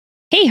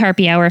Hey,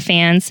 Harpy Hour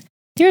fans!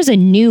 There's a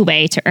new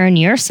way to earn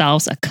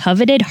yourselves a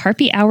coveted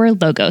Harpy Hour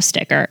logo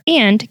sticker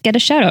and get a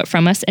shout out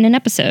from us in an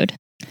episode.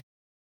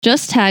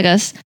 Just tag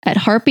us at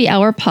Harpy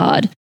Hour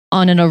Pod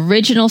on an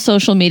original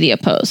social media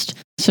post.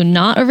 So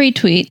not a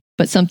retweet,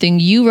 but something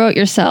you wrote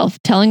yourself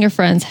telling your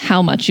friends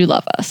how much you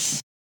love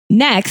us.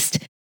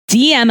 Next,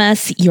 DM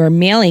us your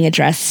mailing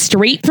address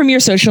straight from your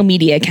social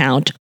media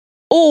account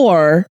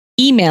or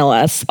email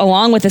us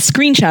along with a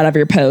screenshot of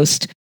your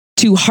post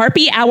to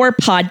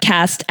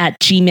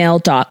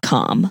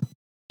harpyhourpodcast@gmail.com.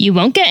 You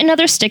won't get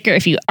another sticker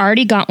if you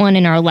already got one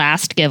in our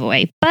last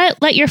giveaway, but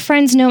let your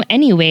friends know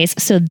anyways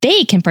so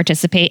they can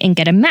participate and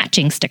get a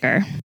matching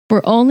sticker.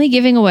 We're only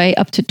giving away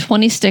up to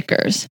 20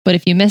 stickers, but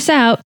if you miss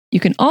out,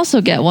 you can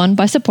also get one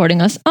by supporting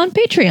us on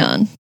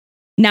Patreon.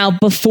 Now,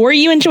 before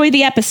you enjoy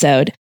the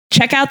episode,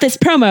 check out this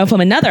promo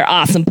from another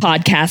awesome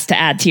podcast to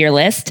add to your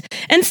list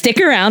and stick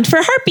around for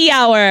Harpy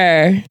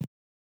Hour.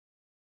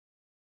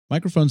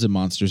 Microphones and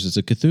Monsters is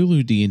a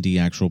Cthulhu D&D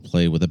actual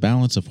play with a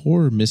balance of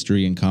horror,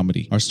 mystery, and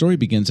comedy. Our story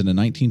begins in a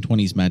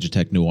 1920s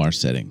Magitech noir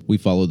setting. We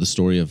follow the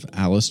story of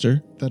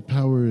Alistair. That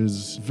power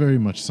is very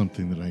much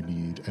something that I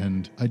need,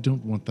 and I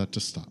don't want that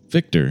to stop.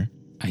 Victor.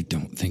 I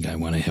don't think I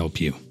want to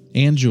help you.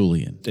 And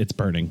Julian. It's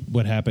burning.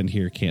 What happened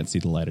here can't see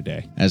the light of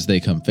day. As they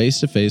come face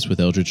to face with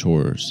eldritch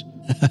horrors.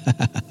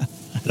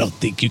 I don't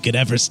think you could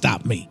ever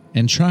stop me.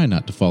 And try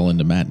not to fall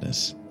into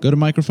madness. Go to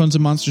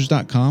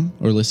microphonesandmonsters.com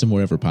or listen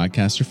wherever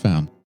podcasts are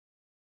found.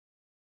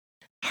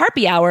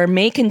 Harpy Hour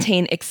may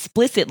contain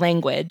explicit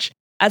language,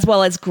 as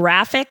well as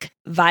graphic,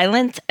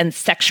 violent, and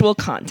sexual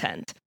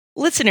content.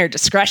 Listener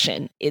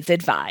discretion is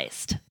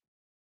advised.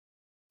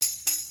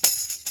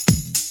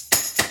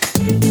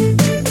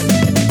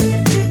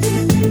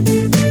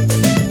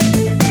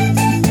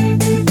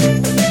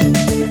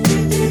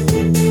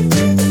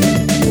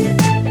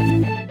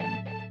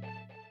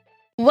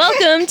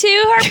 Welcome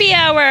to Harpy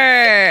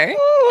Hour!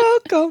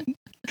 Welcome.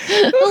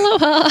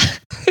 Aloha.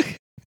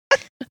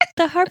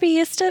 The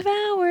harpiest of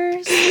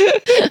hours.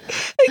 I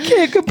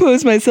can't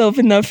compose myself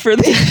enough for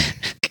this.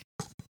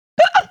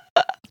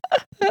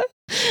 I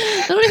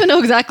don't even know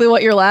exactly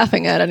what you're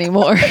laughing at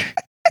anymore.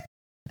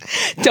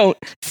 Don't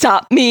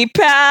stop me,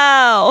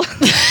 pal.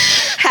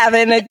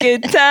 Having a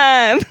good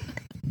time.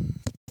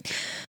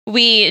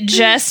 We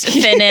just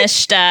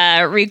finished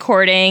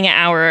recording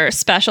our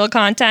special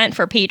content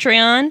for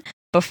Patreon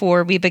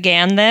before we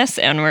began this,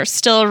 and we're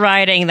still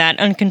riding that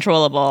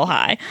uncontrollable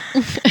high.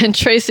 And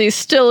Tracy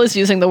still is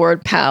using the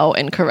word pow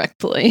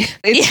incorrectly.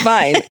 It's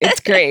fine. It's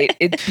great.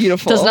 It's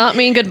beautiful. Does not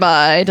mean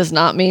goodbye. Does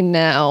not mean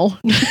now.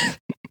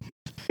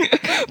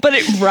 But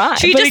it rhymes.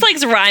 She just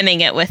likes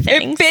rhyming it with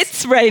things. It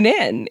fits right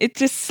in. It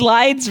just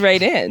slides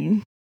right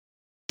in.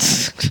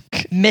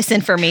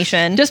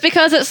 Misinformation. Just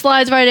because it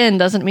slides right in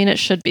doesn't mean it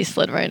should be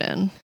slid right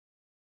in.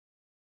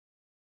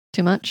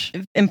 Too much?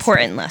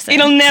 Important lesson.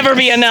 It'll never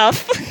be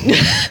enough.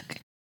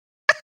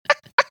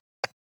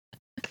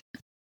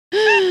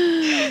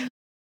 Do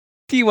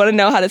you want to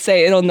know how to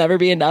say it'll never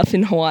be enough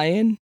in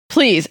Hawaiian?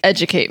 Please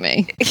educate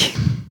me.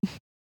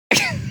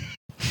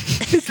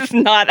 This is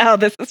not how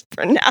this is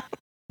pronounced.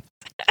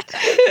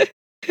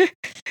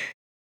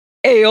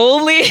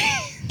 Aioli.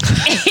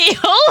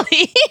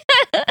 Aioli.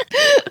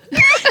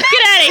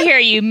 Get out of here,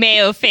 you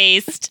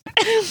mayo-faced.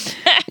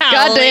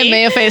 Goddamn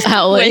mayo-faced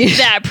Howley. With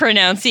that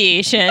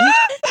pronunciation.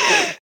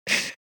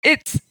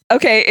 It's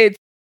okay. It's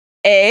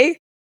a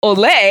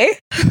ole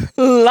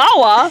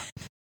lawa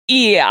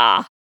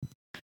ia.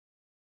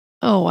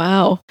 Oh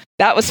wow,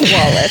 that was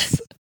flawless.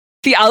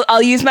 See,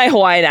 I'll use my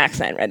Hawaiian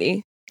accent.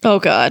 Ready? Oh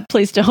God,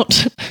 please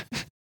don't.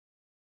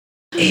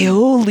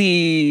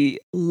 Aioli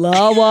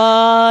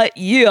lawa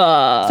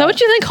ia. Is that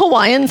what you think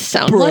Hawaiians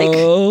sound like?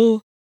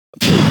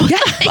 Yeah.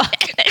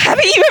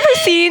 Haven't you ever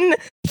seen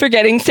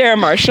Forgetting Sarah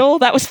Marshall?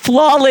 That was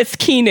flawless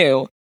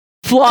Kinu.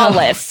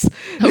 Flawless.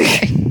 Oh,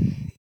 okay.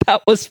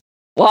 That was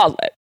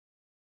flawless.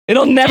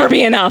 It'll never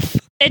be enough.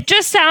 It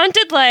just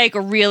sounded like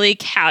really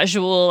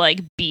casual, like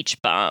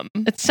beach bum.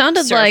 It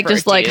sounded like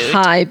just like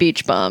high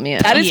beach bum.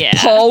 Yeah, that is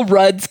Paul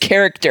Rudd's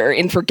character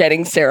in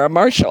Forgetting Sarah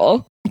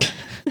Marshall.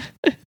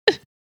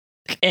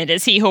 And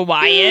is he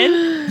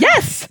Hawaiian?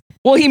 Yes.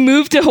 Well, he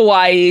moved to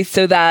Hawaii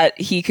so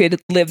that he could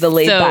live the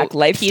laid-back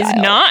lifestyle. He's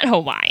not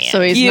Hawaiian. So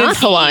he's not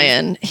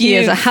Hawaiian. He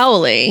is a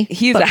Howley.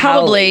 He's but a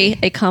probably Howley.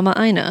 a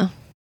Kama'aina.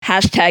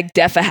 Hashtag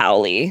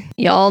Defahowley.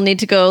 Y'all need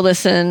to go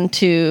listen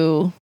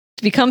to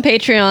become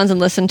Patreons and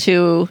listen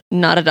to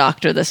Not a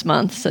Doctor this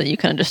month so that you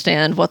can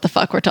understand what the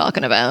fuck we're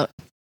talking about.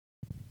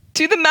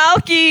 To the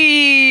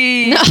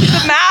Malky! No. To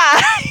the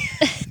Mac!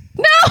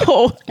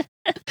 No!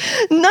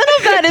 None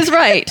of that is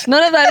right.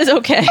 None of that is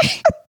okay.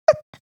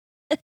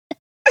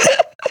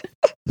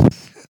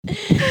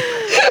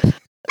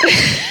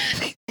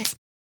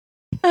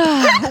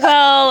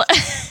 Well,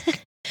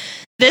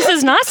 this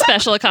is not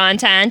special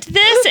content.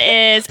 This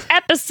is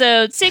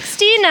episode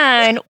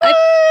 69. What?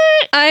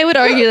 I would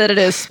argue that it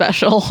is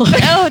special.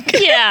 Oh,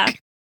 yeah.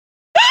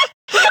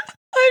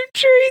 I'm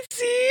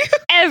Tracy.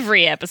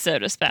 Every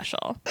episode is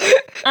special.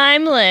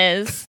 I'm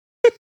Liz.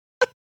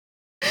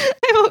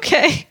 I'm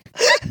okay.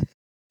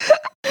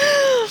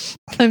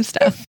 I'm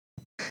Steph.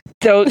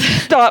 Don't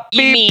stop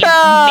You me, mean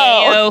pal.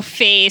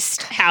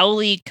 mayo-faced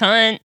howly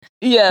cunt?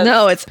 Yes.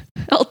 No, it's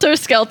Helter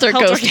Skelter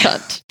Helter Ghost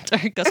Skelter.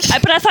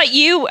 Cunt. But I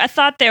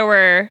thought there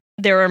were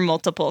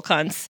multiple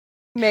cunts.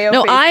 Mayo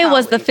No, face I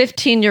was the Holly.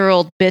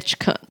 15-year-old bitch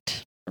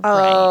cunt.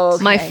 Oh,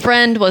 okay. My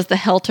friend was the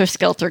Helter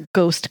Skelter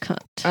Ghost Cunt.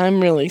 I'm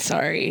really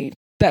sorry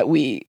that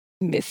we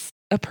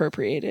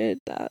misappropriated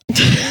that.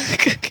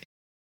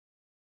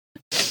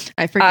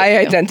 I forget. I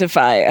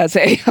identify as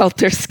a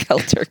Helter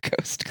Skelter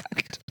ghost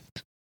cunt.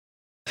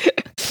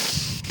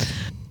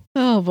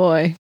 Oh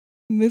boy.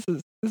 This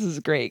is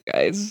great,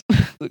 guys.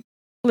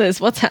 Liz,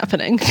 what's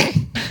happening?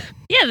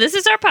 Yeah, this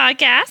is our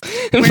podcast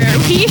where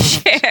we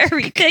share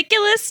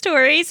ridiculous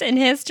stories in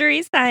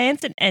history,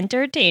 science, and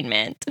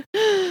entertainment.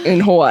 In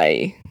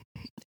Hawaii.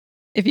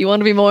 If you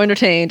want to be more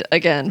entertained,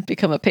 again,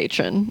 become a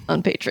patron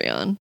on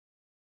Patreon.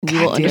 You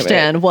will damn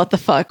understand what the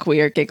fuck we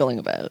are giggling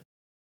about.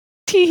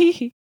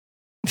 The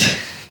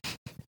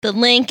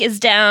link is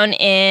down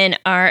in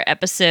our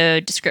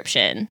episode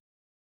description.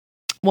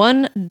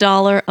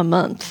 $1 a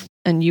month,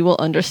 and you will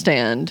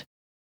understand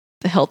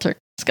the Helter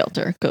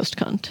Skelter Ghost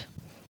Cunt.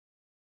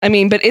 I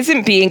mean, but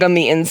isn't being on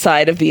the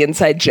inside of the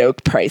inside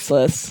joke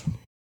priceless?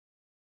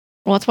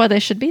 Well, that's why they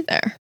should be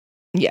there.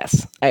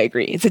 Yes, I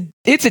agree.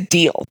 It's a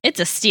deal. It's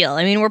a steal.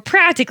 I mean, we're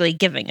practically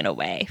giving it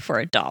away for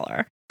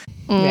 $1.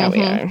 Yeah, we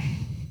Mhm. are.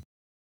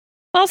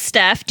 Well,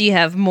 Steph, do you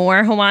have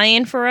more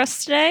Hawaiian for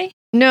us today?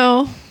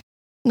 No,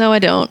 I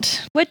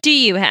don't. What do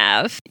you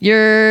have?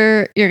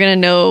 You're gonna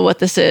know what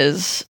this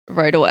is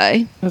right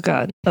away. Oh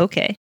God,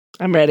 Okay.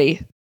 I'm ready.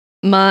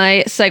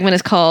 My segment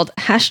is called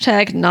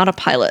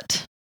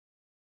 #NotAPilot.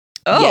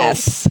 Oh.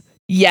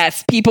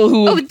 Yes. People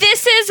who Oh,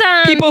 this is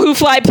people who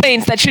fly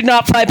planes that should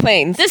not fly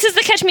planes. this is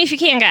the Catch Me If You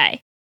Can guy.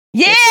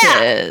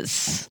 Yeah.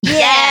 Is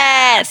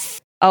Yes.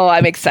 Oh,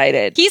 I'm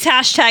excited. He's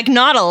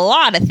not a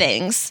lot of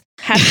things.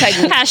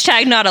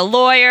 Hashtag Not a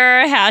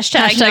lawyer.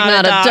 Hashtag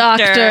not a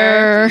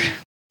doctor.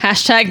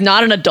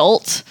 Not an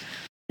adult.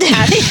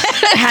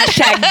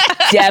 hashtag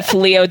deaf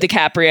Leo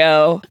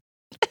DiCaprio.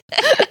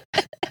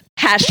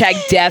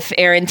 Hashtag deaf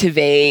Aaron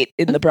Tveit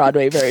in the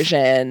Broadway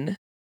version.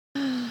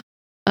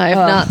 I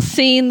have not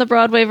seen the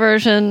Broadway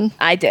version.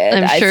 I did.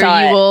 I'm I sure saw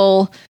you it.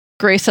 will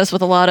grace us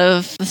with a lot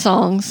of the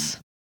songs.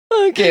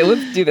 Okay,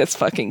 let's do this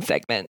fucking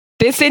segment.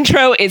 This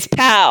intro is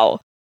POW.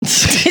 You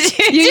used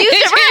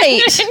it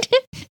right.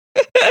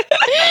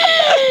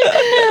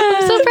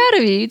 I'm so proud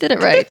of you. You did it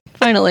right.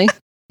 Finally.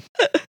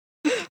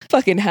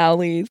 Fucking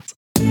Howleys.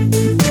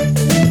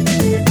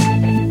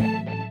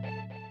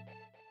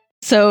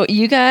 So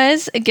you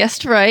guys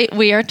guessed right.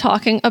 We are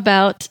talking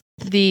about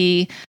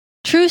the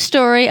true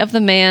story of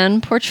the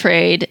man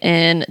portrayed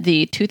in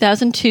the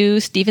 2002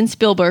 Steven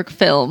Spielberg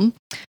film,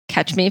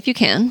 Catch Me If You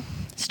Can,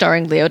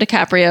 starring Leo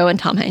DiCaprio and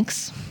Tom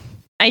Hanks.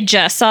 I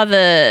just saw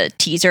the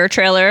teaser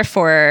trailer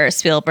for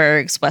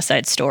Spielberg's West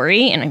Side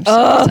Story, and I'm so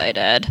Ugh.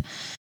 excited.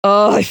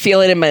 Oh, I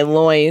feel it in my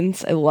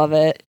loins. I love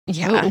it.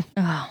 Yeah.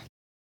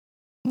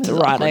 This It's is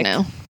awkward erotic.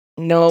 now.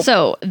 Nope.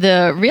 So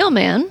the real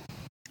man,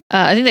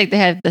 I think they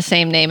have the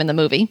same name in the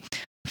movie,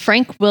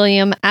 Frank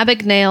William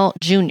Abagnale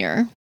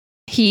Jr.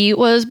 He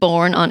was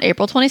born on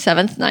April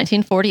 27th,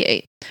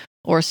 1948,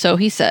 or so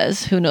he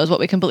says. Who knows what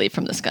we can believe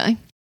from this guy?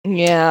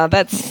 Yeah,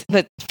 that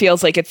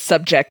feels like it's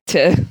subject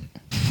to.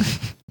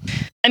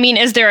 I mean,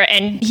 is there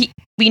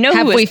we know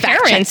Have who we his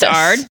fact-checked parents this?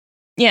 are.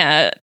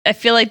 Yeah, I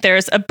feel like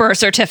there's a birth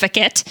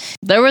certificate.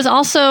 There was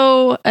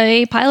also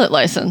a pilot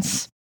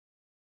license.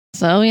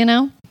 So,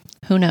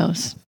 who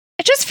knows?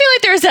 I just feel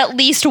like there's at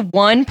least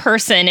one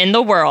person in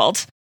the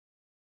world,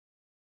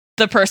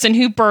 the person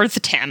who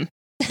birthed him.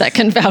 That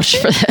can vouch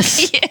for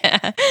this.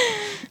 Yeah.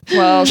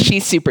 Well,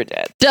 she's super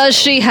dead. Does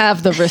she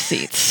have the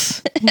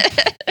receipts?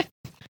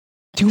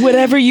 Do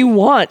whatever you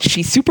want.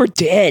 She's super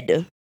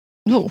dead.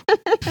 Oh,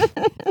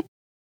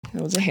 That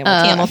was a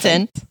Hamilton.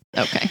 Hamilton.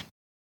 okay.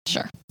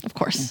 Sure. Of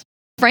course.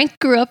 Frank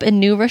grew up in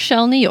New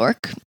Rochelle, New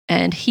York,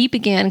 and he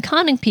began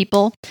conning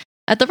people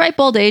at the ripe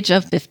old age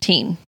of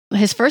 15.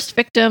 His first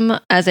victim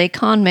as a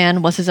con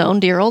man was his own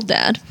dear old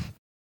dad.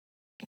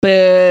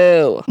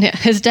 Boo. Yeah,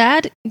 his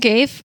dad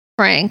gave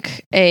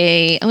Frank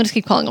I'm going to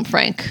keep calling him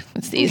Frank.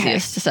 It's the Okay.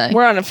 easiest to say.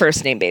 We're on a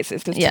first name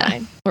basis. It's Yeah.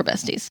 fine. We're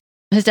besties.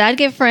 His dad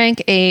gave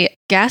Frank a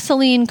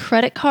gasoline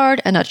credit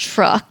card and a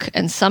truck,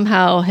 and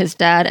somehow his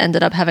dad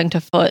ended up having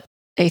to foot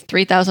a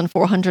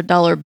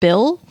 $3,400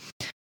 bill.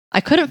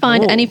 I couldn't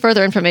find Oh. any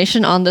further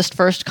information on this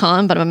first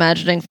con, but I'm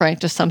imagining Frank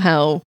just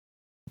somehow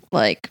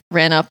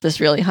ran up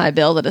this really high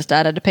bill that his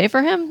dad had to pay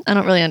for him. I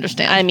don't really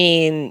understand. I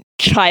mean,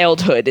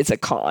 childhood is a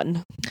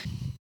con.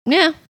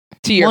 Yeah,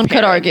 To your one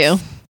could parents.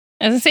 argue.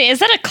 I was gonna say, is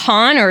that a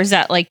con or is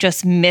that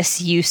just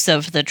misuse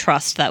of the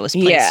trust that was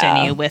placed Yeah.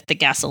 in you with the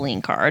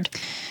gasoline card?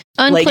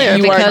 Unclear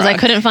you are because I drunk.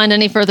 couldn't find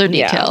any further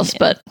Yeah. details, Yeah.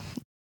 but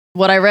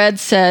what I read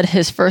said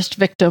his first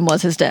victim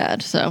was his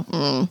dad. So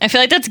I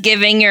feel like that's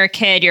giving your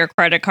kid your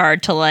credit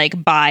card to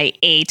like buy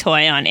a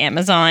toy on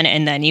Amazon,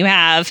 and then you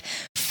have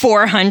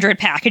 400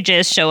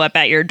 packages show up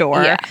at your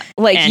door. Yeah.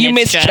 Like, and you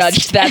it's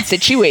misjudged that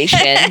situation.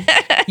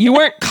 You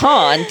weren't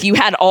conned. You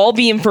had all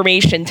the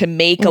information to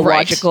make a Right.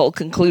 logical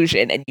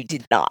conclusion, and you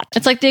did not.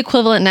 it's like the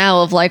equivalent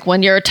now of like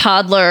when your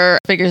toddler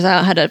figures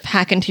out how to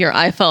hack into your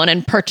iPhone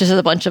and purchases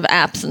a bunch of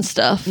apps and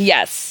stuff.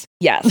 Yes.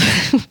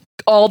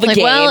 All the Like,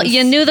 games. well,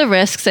 you knew the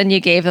risks and you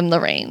gave them the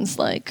reins.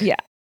 Like, Yeah.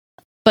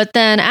 But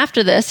then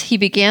after this, he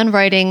began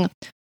writing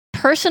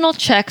personal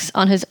checks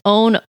on his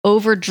own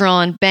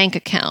overdrawn bank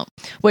account.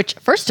 Which,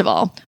 first of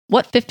all,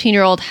 what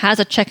 15-year-old has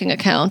a checking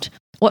account?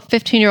 What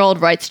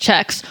 15-year-old writes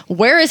checks?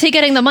 Where is he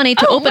getting the money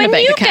to open a when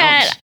bank you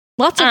account? get,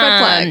 Lots of red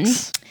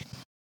flags.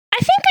 I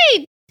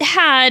think I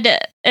had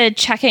a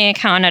checking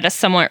account at a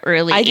somewhat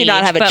early I age. did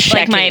not have a but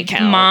checking like my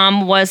account.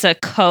 mom was a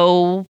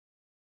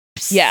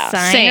Yeah,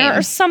 signer same.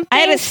 or something. I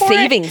had a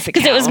savings account.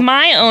 because it was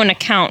my own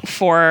account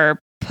for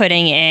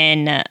putting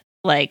in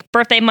like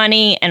birthday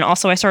money, and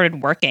also I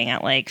started working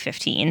at like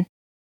 15.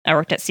 I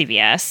worked at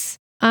CVS.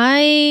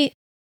 I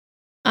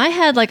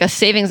had like a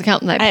savings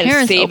account that I my had a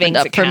parents opened savings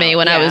up for me account,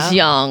 when I was yeah.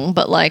 young,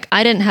 but like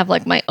I didn't have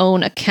like my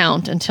own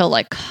account until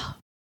like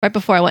right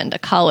before I went into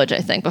college, I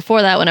think.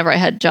 Before that, whenever I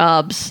had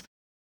jobs,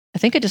 I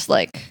think I just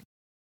like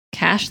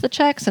cashed the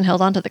checks and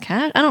held on to the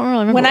cash. I don't really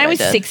remember When what I was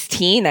did.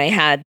 16, I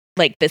had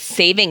like the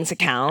savings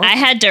account. I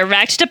had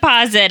direct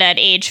deposit at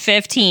age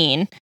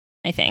 15,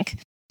 I think.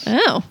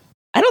 Oh,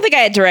 I don't think I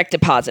had direct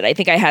deposit. I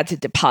think I had to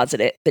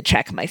deposit the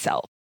check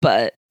myself.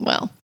 But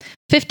well.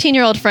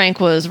 15-year-old Frank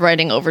was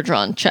writing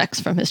overdrawn checks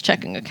from his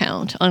checking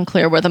account.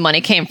 Unclear where the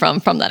money came from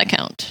that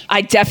account.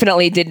 I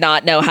definitely did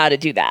not know how to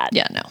do that.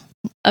 Yeah, no.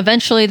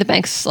 Eventually, the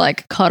banks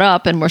like caught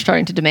up and were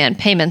starting to demand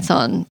payments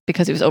on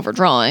because he was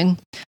overdrawing.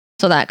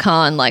 So that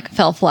con like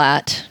fell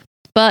flat.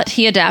 But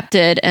he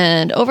adapted,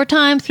 and over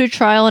time, through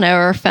trial and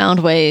error,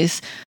 found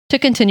ways to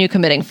continue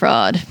committing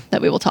fraud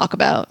that we will talk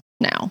about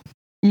now.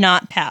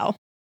 Not POW.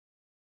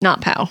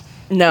 Not POW.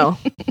 No,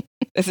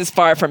 this is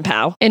far from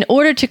POW. In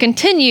order to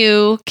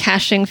continue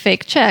cashing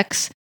fake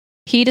checks,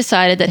 he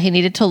decided that he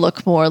needed to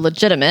look more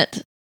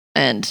legitimate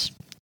and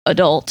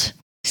adult.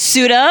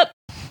 Suit up.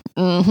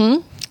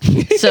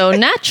 So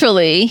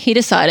naturally, he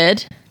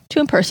decided to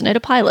impersonate a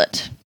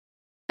pilot,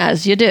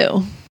 as you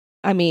do.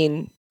 I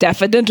mean,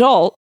 definite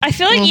adult. I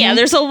feel like, yeah,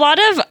 there's a lot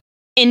of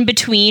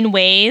in-between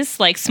ways,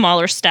 like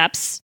smaller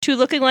steps to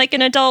looking like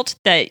an adult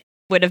that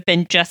would have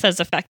been just as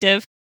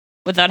effective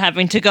without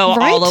having to go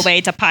all the Right?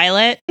 way to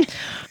pilot.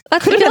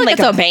 That's Could have I feel been like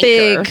a it's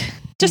banker. big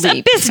Just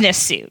leap. a business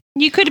suit.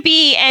 You could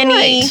be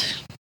Right.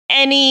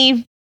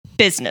 any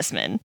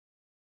businessman.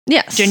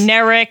 Yes.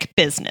 Generic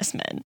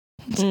businessman.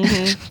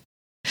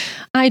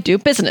 I do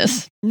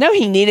business. No,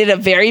 he needed a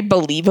very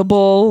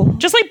believable.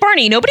 Just like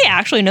Barney. Nobody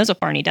actually knows what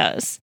Barney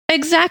does.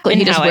 Exactly. in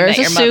He just How I wears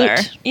Met a Your Mother.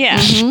 suit. Yeah.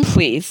 Mhm.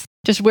 Please.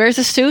 Just wears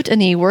a suit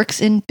and he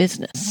works in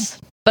business.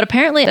 But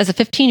apparently, as a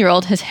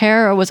 15-year-old, his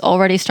hair was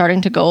already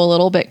starting to go a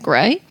little bit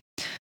gray.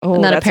 Oh,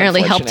 And that that's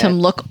apparently helped him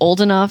unfortunate. look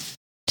old enough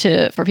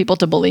for people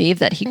to believe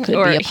that he could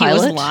Or be a he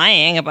pilot. was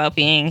lying about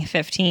being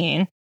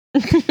 15.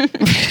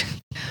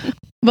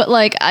 But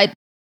like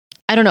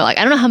I don't know. Like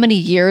I don't know how many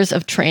years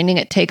of training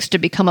it takes to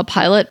become a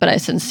pilot, but I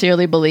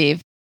sincerely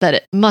believe that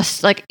it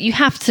must like you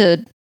have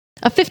to.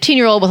 A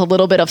 15-year-old with a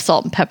little bit of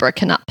salt and pepper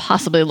cannot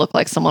possibly look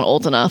like someone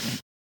old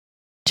enough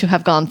to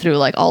have gone through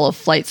like all of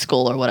flight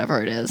school or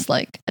whatever it is.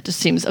 Like it just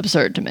seems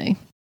absurd to me.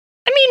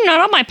 I mean, not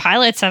all my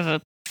pilots have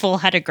a full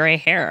head of gray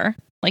hair.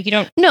 Like, you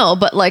don't. No,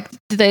 but like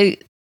they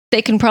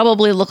can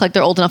probably look like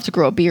they're old enough to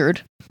grow a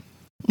beard.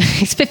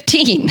 He's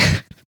 15.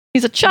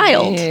 He's a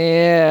child.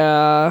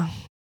 Yeah.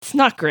 It's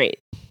not great.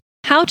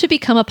 How to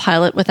become a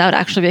pilot without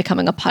actually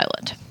becoming a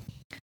pilot.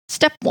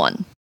 Step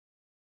 1.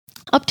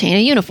 Obtain a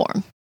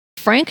uniform.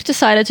 Frank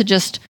decided to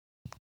just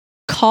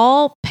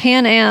call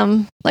Pan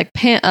Am, like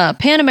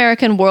Pan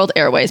American World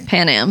Airways,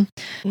 Pan Am,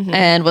 Mhm.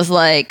 and was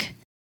like,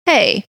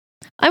 hey,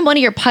 I'm one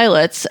of your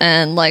pilots,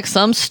 and like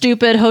some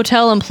stupid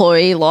hotel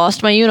employee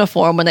lost my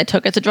uniform when they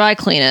took it to dry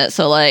clean it.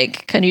 So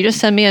like, can you just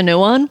send me a new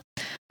one?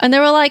 And they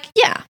were like,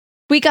 yeah,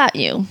 we got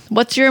you.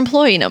 What's your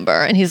employee number?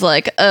 And he's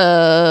like,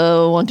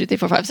 1, 2, 3,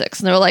 4, 5, 6.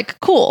 And they were like,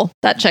 cool,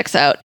 that checks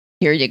out.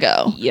 Here you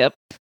go. Yep.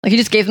 Like he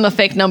just gave them a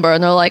fake number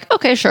and they're like,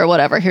 okay, sure,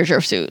 whatever. Here's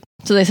your suit.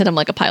 So they sent him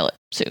like a pilot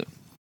suit.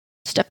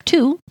 Step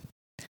 2,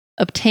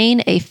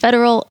 obtain a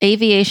Federal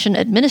Aviation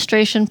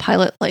Administration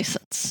pilot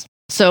license.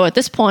 So at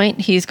this point,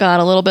 he's got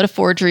a little bit of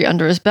forgery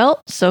under his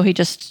belt. So he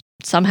just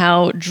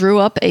somehow drew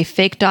up a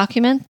fake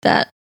document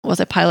that was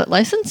a pilot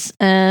license.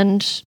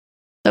 And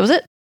that was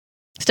it.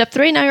 Step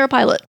 3, now you're a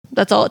pilot.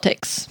 That's all it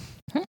takes.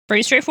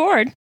 Pretty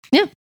straightforward.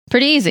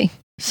 Pretty easy.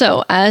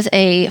 So as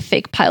a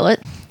fake pilot,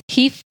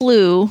 he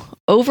flew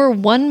over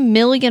 1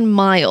 million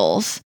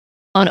miles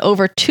on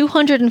over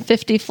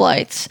 250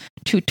 flights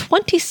to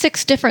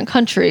 26 different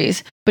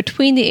countries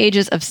between the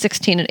ages of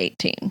 16 and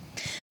 18.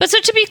 But so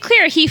to be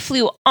clear, he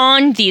flew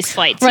on these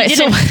flights. Right, He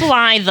so- didn't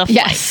fly the flights.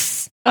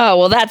 Yes. Oh,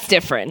 well, that's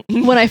different.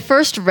 When I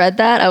first read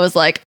that, I was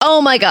like,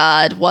 oh my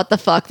God, what the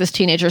fuck? This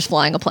teenager's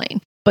flying a plane.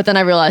 But then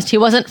I realized he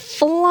wasn't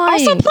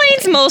flying. Also,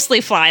 planes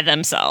mostly fly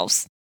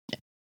themselves.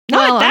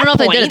 Well, Not I at don't know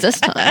that if they did it this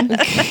time.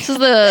 This is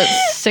the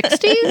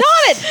 60s?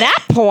 Not at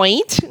that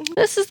point.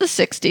 This is the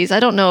 60s. I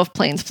don't know if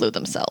planes flew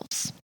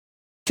themselves.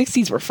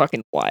 60s were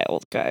fucking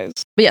wild, guys.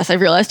 But yes, I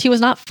realized he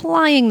was not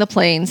flying the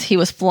planes. He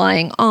was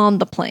flying on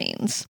the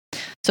planes.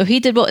 So he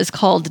did what is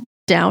called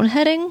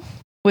downheading,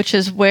 which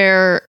is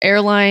where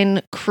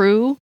airline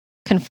crew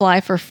can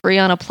fly for free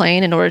on a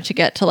plane in order to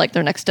get to like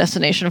their next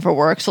destination for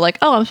work. So like,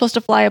 oh, I'm supposed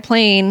to fly a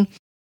plane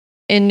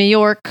in New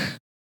York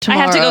tomorrow.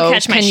 I have to go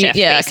catch my Can you- shift,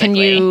 Yeah, can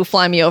basically. you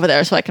fly me over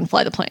there so I can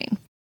fly the plane?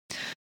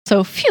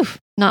 So phew,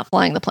 not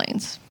flying the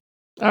planes.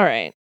 All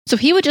right. So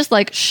he would just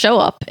like show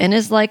up in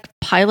his like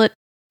pilot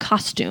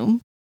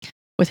costume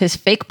with his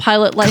fake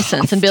pilot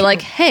license and be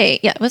like, hey,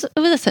 yeah, it was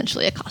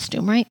essentially a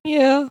costume, right?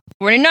 Yeah.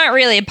 We're not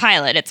really a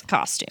pilot, it's a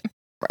costume.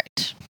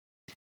 Right.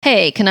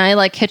 Hey, can I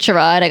like hitch a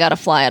ride? I got to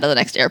fly out of the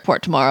next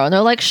airport tomorrow. And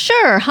they're like,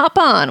 sure, hop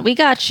on. We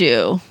got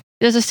you.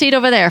 There's a seat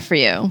over there for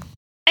you.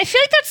 I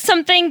feel like that's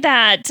something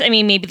that, I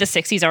mean, maybe the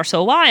 60s are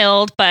so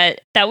wild,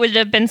 but that would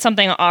have been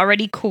something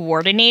already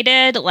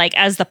coordinated. Like,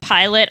 as the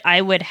pilot,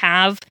 I would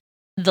have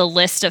the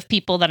list of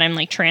people that I'm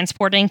like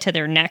transporting to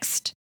their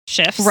next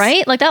shifts.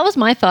 Right? Like that was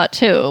my thought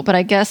too, but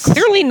I guess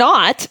Clearly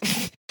not.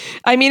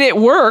 I mean, it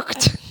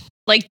worked.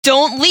 Like,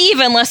 don't leave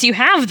unless you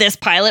have this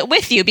pilot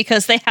with you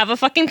because they have a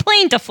fucking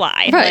plane to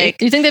fly. right.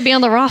 Like, You think they'd be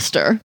on the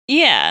roster?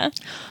 yeah.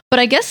 But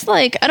I guess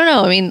like I don't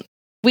know. I mean,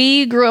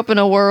 we grew up in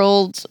a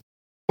world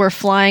where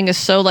flying is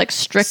so like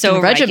strict So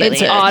and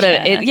regimented.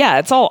 regulated. Yeah,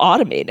 it's all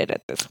automated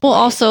at this point. Well,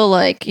 also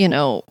like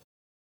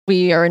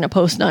we are in a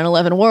post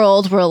 9/11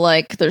 world where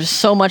like there's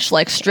so much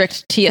like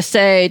strict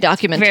TSA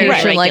documentation,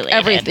 Very like regulated.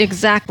 everything.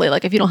 Exactly.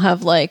 Like if you don't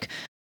have like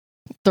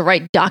the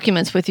right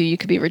documents with you, you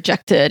could be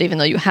rejected, even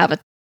though you have a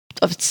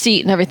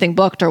seat and everything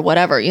booked or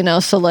whatever.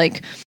 So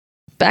like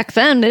back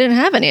then they didn't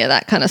have any of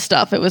that kind of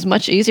stuff. It was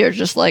much easier to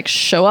just like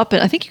show up,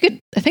 and I think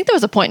there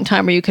was a point in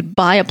time where you could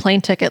buy a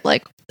plane ticket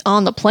like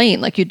on the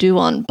plane, like you do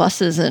on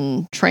buses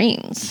and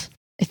trains.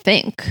 I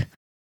think.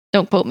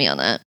 Don't quote me on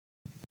that.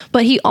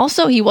 But he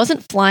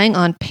wasn't flying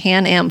on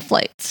Pan Am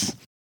flights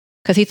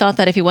because he thought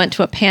that if he went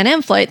to a Pan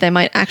Am flight, they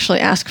might actually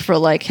ask for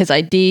like his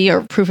ID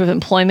or proof of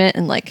employment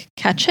and like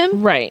catch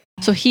him. Right.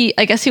 So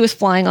I guess he was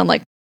flying on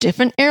like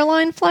different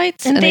airline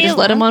flights and they just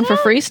let him allow on for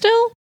free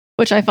still,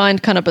 which I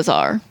find kind of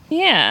bizarre.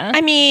 Yeah.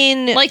 I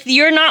mean, Like,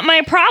 you're not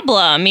my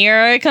problem.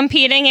 You're a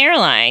competing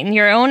airline.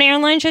 Your own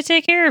airline should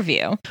take care of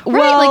you.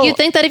 Right. Like you'd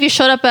think that if you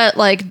showed up at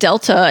like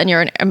Delta and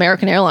you're an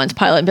American Airlines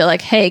pilot and be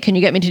like, hey, can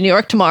you get me to New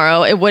York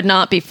tomorrow? It would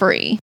not be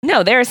free.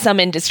 no, there are some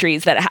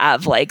industries that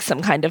have like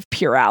some kind of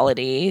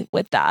plurality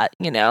with that,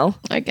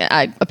 Like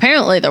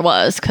apparently there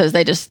was because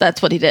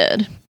that's what he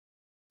did.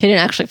 He didn't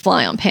actually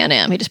fly on Pan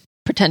Am. He just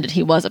pretended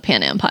he was a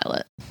Pan Am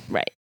pilot.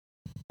 Right.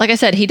 Like I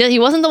said, he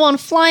wasn't the one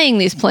flying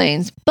these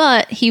planes,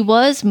 but he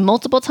was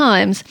multiple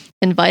times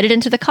invited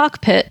into the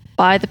cockpit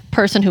by the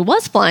person who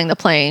was flying the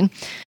plane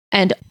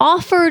and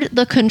offered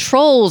the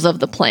controls of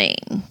the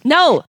plane.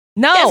 No.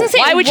 I was gonna say,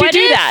 Why would you what do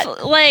if,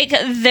 that? Like,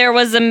 there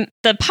was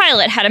the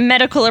pilot had a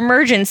medical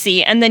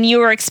emergency, and then you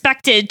were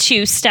expected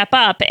to step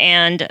up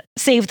and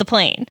save the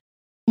plane.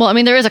 Well, I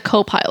mean, there is a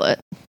co-pilot.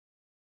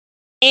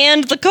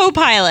 And the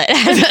co-pilot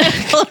has a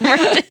medical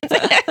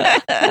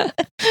emergency.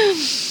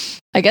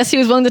 I guess he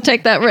was willing to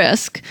take that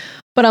risk.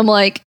 But I'm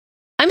like,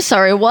 I'm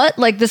sorry, what?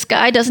 Like, this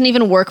guy doesn't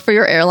even work for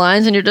your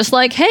airlines, and you're just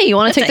like, hey, you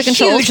want to take the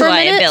controls huge for a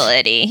minute?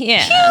 liability.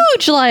 Yeah.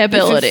 Huge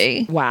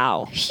liability.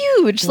 Wow.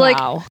 Huge.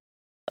 Wow.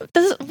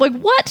 Like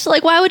what?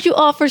 Like, why would you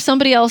offer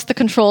somebody else the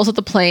controls of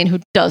the plane who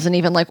doesn't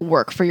even like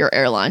work for your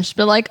airline? Just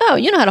be like, oh,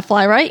 you know how to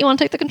fly, right? You want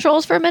to take the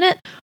controls for a minute?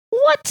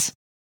 What?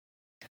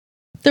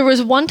 There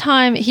was one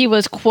time he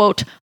was,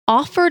 quote,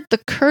 offered the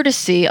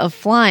courtesy of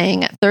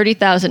flying at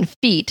 30,000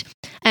 feet,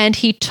 and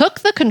he took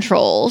the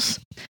controls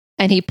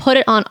and he put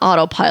it on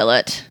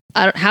autopilot.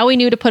 How he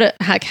knew to put it,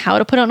 how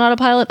to put it on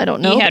autopilot, I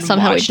don't know. He But had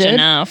somehow he watched did.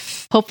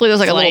 enough. Hopefully there's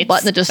like a little flights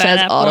button that just by says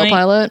that point.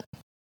 autopilot.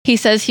 He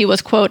says he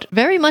was, quote,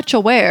 very much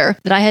aware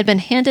that I had been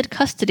handed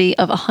custody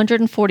of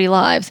 140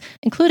 lives,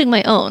 including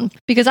my own,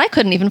 because I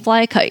couldn't even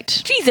fly a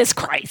kite. Jesus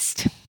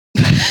Christ.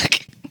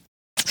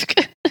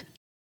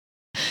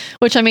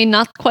 Which, I mean,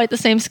 not quite the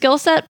same skill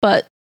set,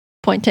 but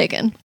point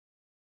taken.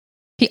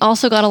 He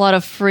also got a lot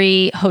of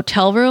free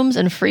hotel rooms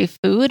and free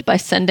food by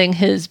sending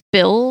his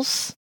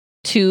bills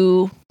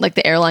to like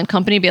the airline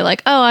company, be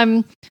like, oh,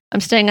 I'm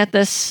staying at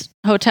this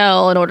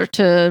hotel in order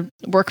to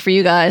work for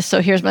you guys,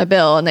 so here's my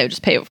bill, and they would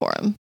just pay it for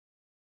him.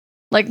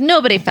 Like,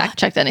 nobody fact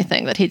checked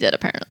anything that he did,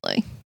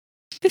 apparently.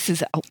 This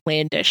is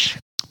outlandish.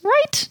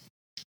 Right?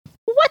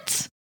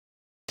 What?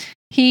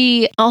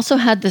 He also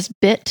had this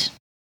bit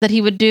that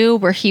he would do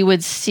where he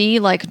would see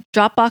like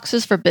drop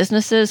boxes for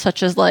businesses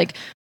such as like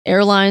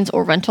airlines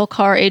or rental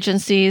car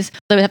agencies.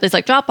 They would have these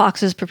like drop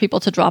boxes for people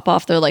to drop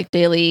off their like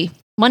daily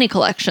money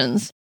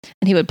collections.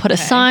 And he would put a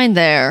sign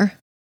there.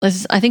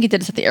 I think he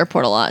did this at the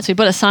airport a lot. So he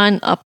put a sign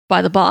up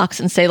by the box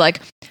and say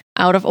like,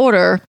 out of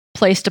order,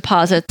 place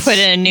deposits. Put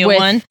in a new with-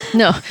 one.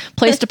 No,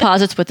 place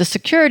deposits with the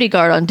security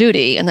guard on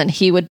duty, and then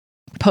he would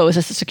pose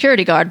as the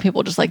security guard. And people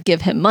would just like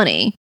give him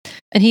money,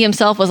 and he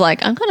himself was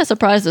like, "I'm kind of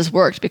surprised this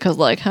worked because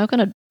like, how can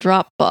a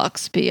drop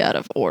box be out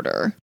of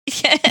order?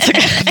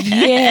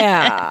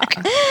 Yeah.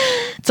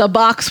 It's a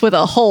box with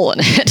a hole in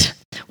it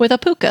with a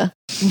puka."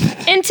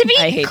 And to I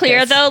be hate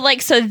clear, this. though,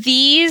 like, so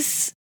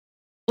these,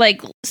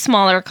 like,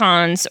 smaller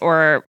cons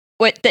or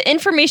what the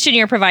information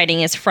you're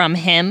providing is from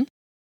him.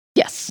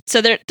 Yes.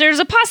 So there's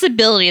a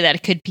possibility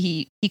that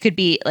he could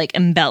be, like,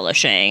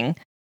 embellishing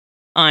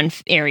on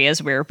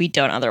areas where we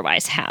don't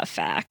otherwise have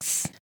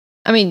facts.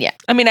 I mean, yeah.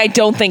 I mean, I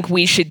don't think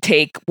we should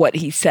take what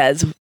he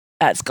says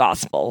as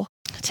gospel.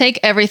 Take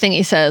everything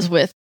he says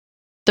with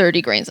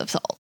 30 grains of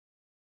salt.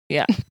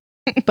 Yeah.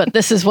 But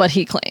this is what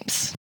he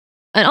claims.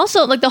 And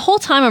also, like, the whole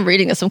time I'm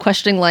reading this, I'm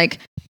questioning, like,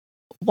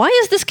 why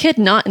is this kid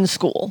not in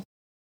school?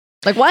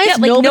 Like, why is Yeah,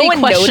 like, no nobody one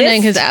questioning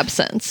noticed? his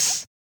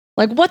absence?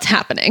 Like, what's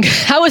happening?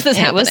 How is this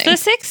It happening? was the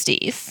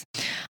 60s.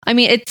 I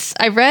mean,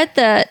 I read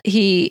that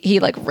he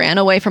like ran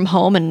away from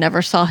home and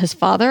never saw his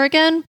father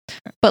again,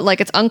 but like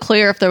it's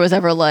unclear if there was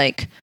ever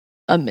like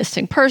a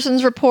missing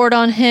persons report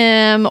on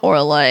him,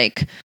 or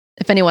like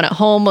if anyone at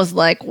home was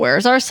like,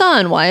 "Where's our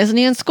son? Why isn't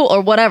he in school?"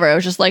 or whatever. It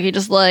was just like he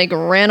just like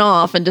ran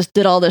off and just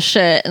did all this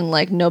shit, and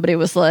like nobody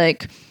was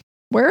like,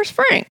 "Where's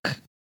Frank?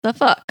 The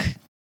fuck?"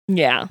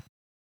 Yeah.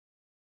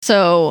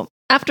 So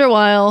after a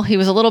while, he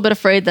was a little bit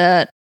afraid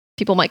that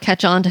people might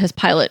catch on to his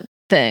pilot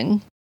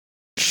thing.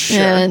 Sure.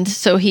 And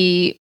so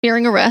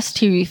fearing arrest,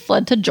 he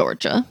fled to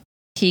Georgia.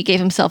 He gave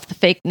himself the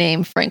fake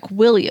name Frank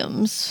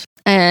Williams,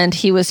 and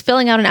he was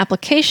filling out an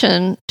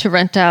application to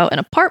rent out an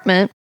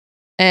apartment.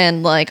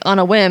 And like on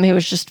a whim, he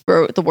was just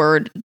wrote the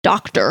word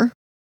doctor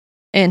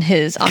in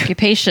his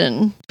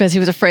occupation because he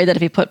was afraid that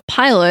if he put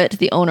pilot,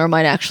 the owner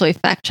might actually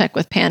fact check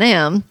with Pan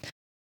Am.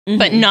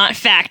 But not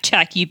fact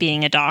check you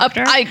being a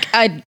doctor.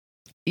 I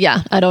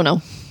don't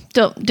know.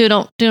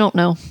 Don't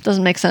know.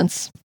 Doesn't make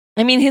sense.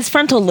 I mean, his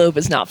frontal lobe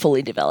is not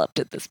fully developed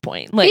at this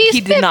point. Like, He's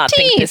he did not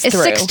think 15. this It's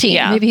through. 16.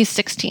 Yeah. Maybe he's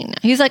 16 now.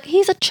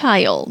 He's a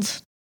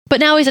child, but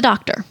now he's a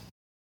doctor.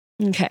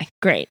 Okay,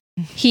 great.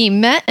 He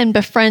met and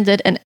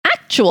befriended an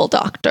actual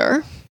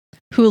doctor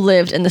who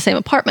lived in the same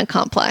apartment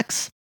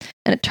complex.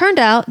 And it turned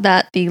out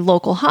that the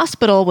local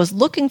hospital was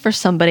looking for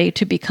somebody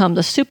to become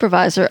the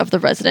supervisor of the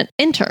resident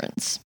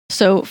interns.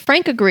 So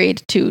Frank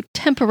agreed to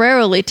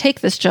temporarily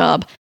take this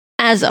job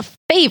as a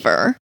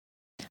favor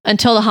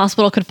until the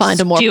hospital could find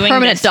a more Doing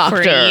permanent this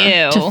for doctor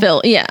you. to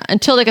fill. Yeah,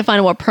 until they could find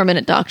a more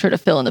permanent doctor to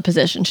fill in the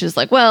position. She's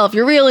like, "Well, if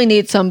you really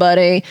need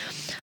somebody,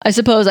 I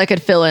suppose I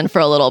could fill in for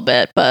a little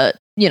bit, but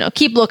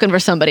keep looking for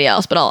somebody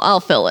else, but I'll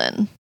fill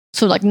in."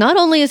 So like not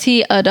only is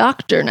he a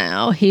doctor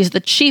now, he's the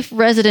chief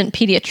resident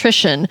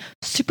pediatrician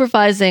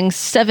supervising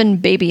 7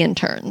 baby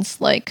interns.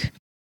 Like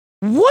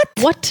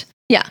what?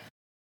 Yeah.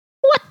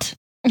 What?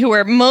 who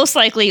are most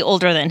likely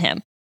older than him.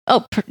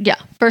 Oh, yeah,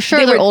 for sure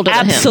They they're were older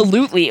than him.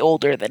 absolutely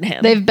older than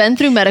him. They've been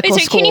through medical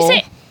Wait, so school. can you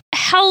say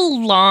how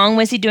long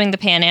was he doing the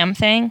Pan Am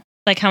thing?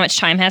 Like how much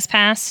time has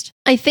passed?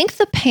 I think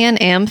the Pan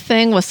Am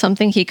thing was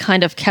something he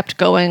kind of kept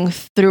going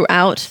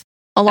throughout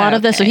a lot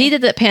of this. So Okay. he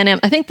did the Pan Am.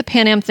 I think the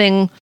Pan Am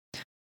thing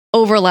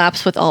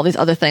overlaps with all these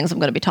other things I'm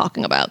going to be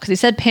talking about because he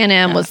said Pan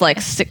Am was like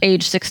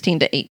age 16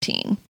 to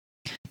 18.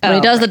 When he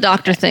does the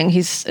doctor thing,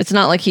 it's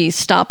not like he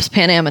stops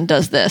Pan Am and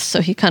does this.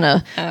 So he kind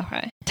of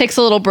Okay. takes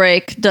a little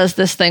break, does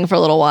this thing for a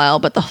little while,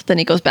 but then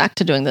he goes back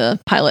to doing the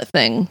pilot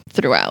thing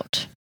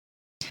throughout.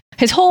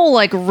 His whole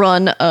like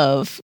run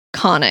of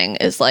conning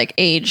is like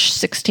age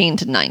 16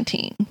 to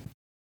 19.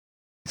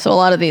 So a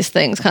lot of these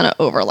things kind of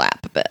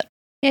overlap a bit.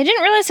 Yeah, I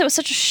didn't realize it was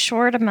such a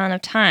short amount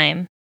of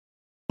time.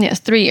 Yes,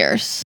 3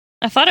 years.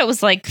 I thought it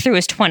was like through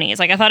his 20s.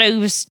 Like I thought it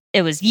was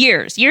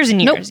years and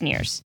Nope. years and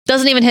years.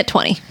 Doesn't even hit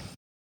 20.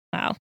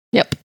 Wow.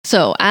 Yep.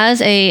 So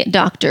as a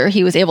doctor,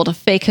 he was able to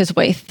fake his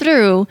way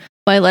through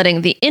by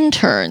letting the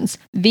interns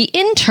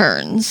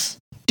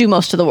do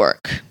most of the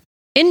work.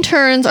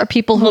 Interns are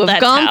people who Well, have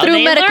that's gone how through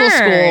they medical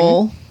learn.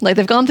 school. Like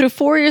they've gone through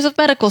 4 years of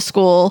medical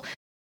school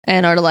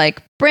and are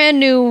like brand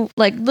new,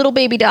 like little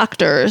baby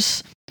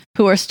doctors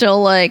who are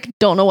still like,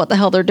 don't know what the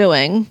hell they're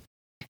doing.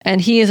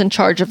 And he is in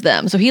charge of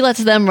them. So he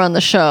lets them run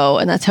the show.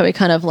 And that's how he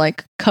kind of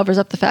like covers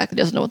up the fact that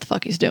he doesn't know what the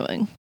fuck he's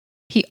doing.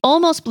 He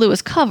almost blew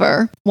his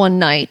cover one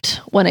night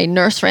when a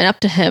nurse ran up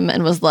to him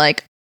and was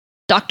like,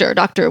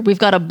 Doctor, we've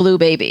got a blue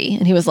baby.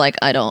 And he was like,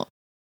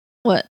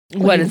 what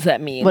What does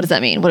that mean? What does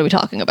that mean? What are we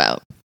talking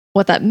about?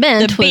 What that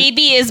meant The was,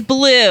 baby is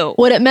blue.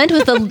 what it meant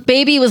was the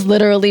baby was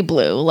literally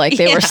blue. Like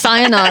they were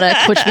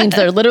cyanotic, which means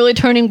they're literally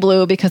turning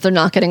blue because they're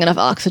not getting enough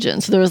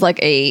oxygen. So there was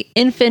like a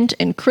infant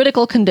in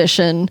critical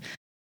condition,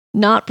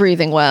 not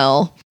breathing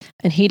well,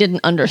 and he didn't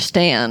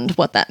understand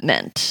what that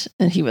meant.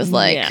 And he was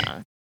like,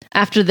 yeah.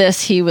 after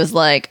this, he was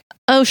like,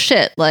 oh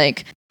shit,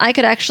 like I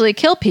could actually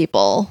kill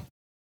people.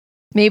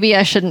 Maybe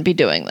I shouldn't be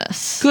doing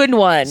this. Good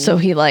one. So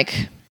he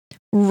like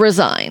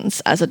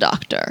resigns as a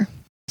doctor.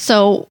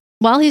 So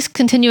while he's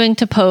continuing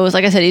to pose,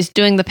 like I said, he's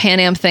doing the Pan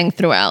Am thing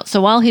throughout.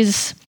 So while he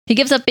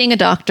gives up being a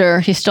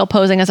doctor, he's still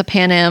posing as a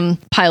Pan Am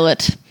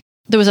pilot.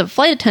 there was a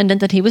flight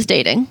attendant that he was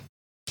dating,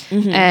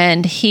 Mhm.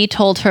 and he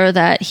told her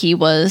that he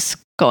was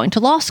going to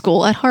law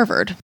school at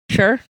Harvard.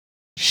 Sure.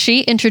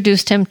 She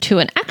introduced him to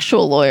an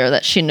actual lawyer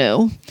that she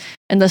knew.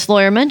 And this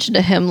lawyer mentioned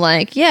to him,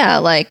 like, yeah,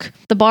 like,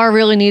 the bar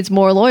really needs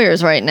more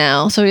lawyers right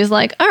now. So he's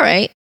like, all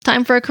right,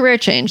 time for a career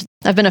change.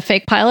 I've been a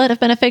fake pilot. I've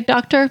been a fake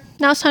doctor.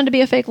 Now it's time to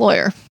be a fake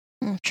lawyer.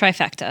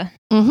 Trifecta.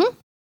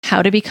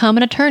 How to become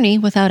an attorney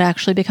without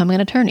actually becoming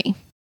an attorney.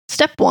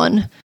 Step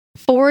 1,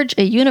 forge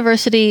a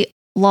university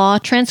law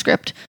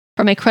transcript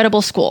from a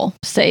credible school,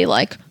 say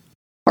like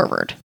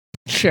Harvard.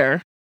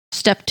 Sure.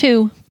 Step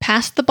 2,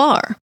 pass the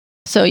bar.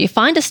 So you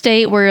find a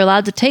state where you're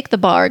allowed to take the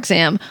bar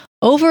exam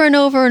over and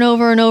over and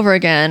over and over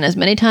again, as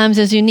many times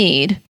as you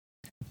need.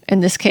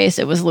 In this case,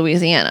 it was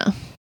Louisiana.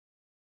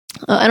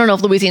 I don't know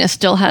if Louisiana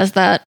still has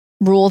that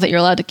rule that you're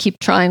allowed to keep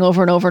trying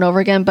over and over and over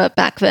again, but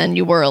back then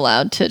you were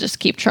allowed to just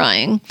keep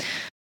trying.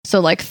 So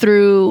like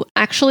through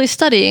actually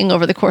studying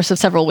over the course of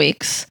several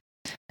weeks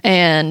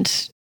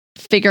and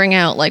figuring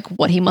out like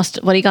what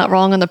he got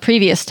wrong on the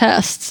previous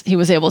tests, he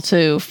was able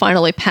to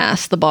finally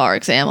pass the bar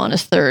exam on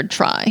his third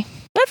try.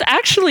 That's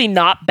actually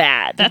not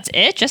bad. That's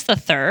it? Just the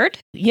third?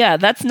 Yeah,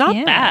 that's not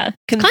Yeah. bad.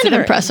 Kind of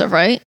impressive,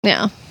 right?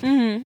 Yeah.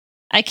 Mm-hmm.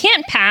 I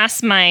can't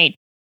pass my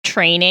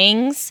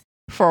trainings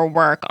for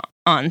work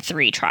on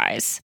 3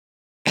 tries.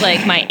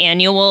 Like my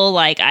annual,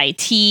 like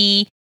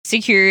IT,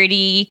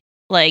 security,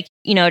 like,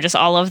 you know, just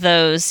all of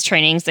those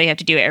trainings they have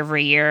to do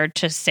every year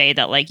to say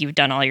that like you've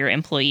done all your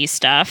employee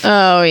stuff.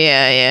 Oh,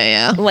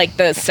 yeah. Like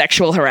the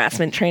sexual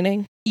harassment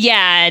training.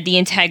 Yeah, the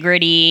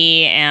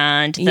integrity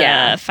and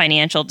the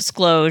financial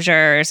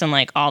disclosures and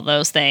like all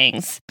those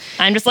things.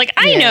 I'm just like,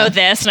 I know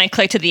this, and I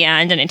click to the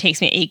end and it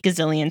takes me 8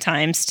 gazillion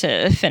times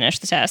to finish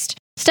the test.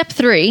 Step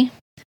 3,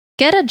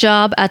 get a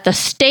job at the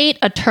state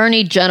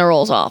attorney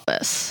general's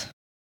office.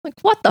 Like,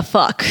 what the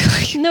fuck?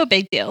 No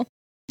big deal.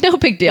 No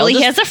big deal. Well, he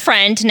Just has a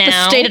friend now.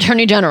 the state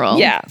attorney general.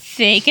 Yeah.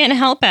 They can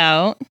help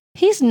out.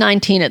 He's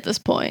 19 at this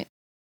point.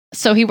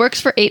 So he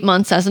works for 8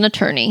 months as an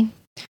attorney,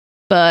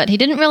 but he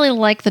didn't really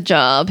like the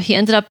job. He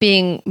ended up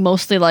being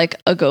mostly like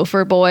a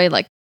gopher boy,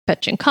 like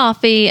fetching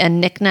coffee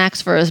and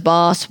knickknacks for his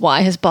boss.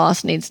 Why his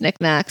boss needs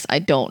knickknacks, I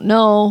don't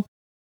know,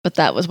 but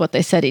that was what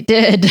they said he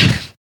did.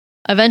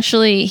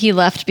 Eventually, he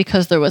left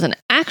because there was an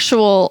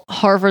actual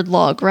Harvard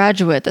Law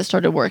graduate that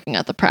started working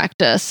at the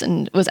practice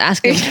and was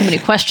asking him too many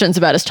questions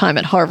about his time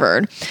at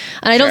Harvard.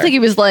 And I don't think he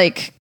was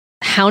like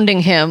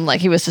hounding him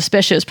like he was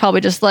suspicious. Probably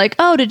just like,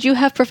 oh, did you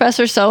have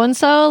Professor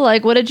so-and-so?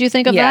 Like, what did you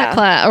think of that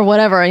class? Or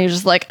whatever. And you're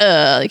just like,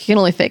 you can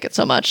only fake it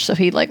so much. So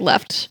he like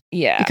left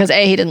because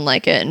A, he didn't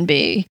like it, and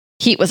B,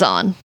 heat was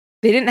on.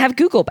 They didn't have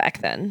Google back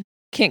then.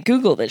 Can't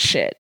Google this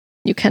shit.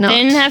 You cannot. They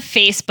didn't have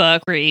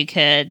Facebook where you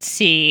could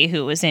see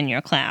who was in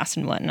your class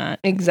and whatnot.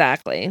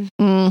 Exactly.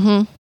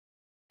 In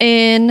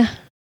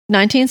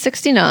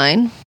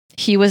 1969,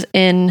 he was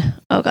in,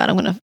 I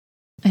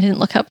didn't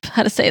look up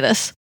how to say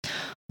this.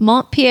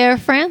 Montpellier,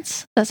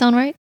 France. Does that sound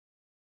right?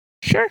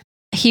 Sure.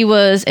 He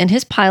was in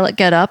his pilot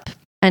getup,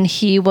 and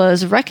he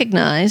was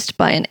recognized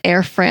by an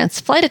Air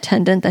France flight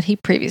attendant that he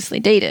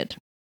previously dated.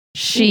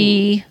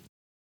 She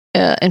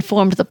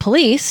informed the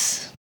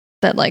police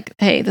that like,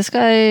 hey, this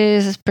guy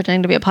is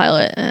pretending to be a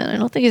pilot, and I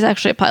don't think he's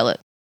actually a pilot.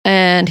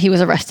 And he was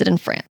arrested in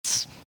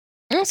France.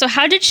 So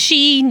how did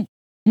she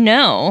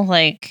know?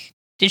 Like,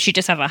 did she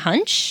just have a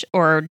hunch,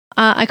 or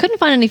I couldn't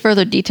find any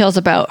further details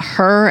about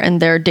her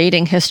and their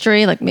dating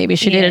history. Like maybe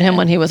she dated him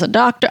when he was a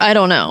doctor. I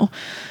don't know.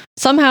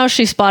 Somehow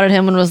she spotted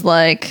him and was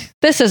like,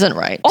 this isn't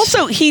right.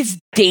 Also, he's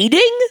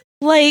dating?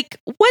 Like,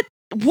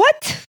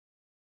 what?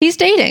 He's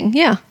dating,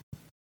 yeah.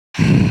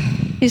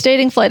 He's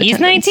dating flight he's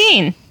attendants.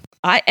 19?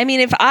 I mean,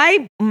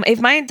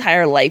 if my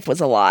entire life was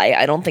a lie,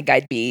 I don't think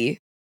I'd be,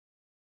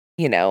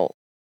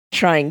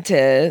 trying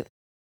to.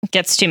 It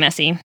gets too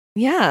messy.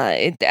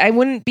 Yeah, I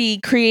wouldn't be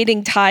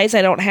creating ties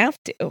I don't have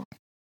to.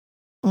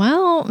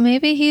 Well,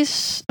 maybe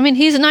he's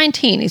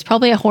 19. He's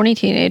probably a horny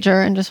teenager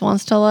and just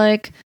wants to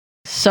like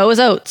sow his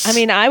oats. I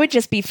mean, I would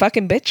just be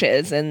fucking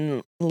bitches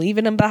and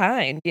leaving them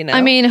behind,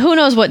 I mean, who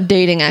knows what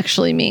dating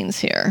actually means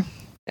here?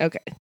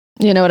 Okay.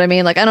 You know what I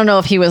mean? Like, I don't know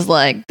if he was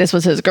like, this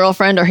was his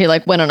girlfriend or he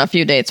like went on a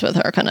few dates with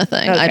her kind of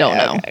thing. I don't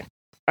know. Okay.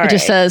 It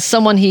just says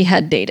someone he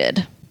had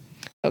dated.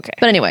 Okay.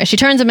 But anyway, she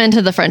turns him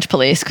into the French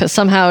police because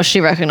somehow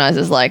she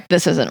recognizes like,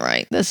 this isn't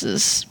right. This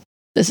is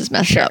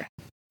messed up.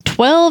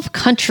 12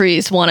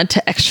 countries wanted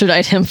to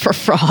extradite him for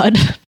fraud.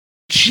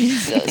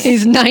 Jesus.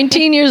 He's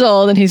 19 years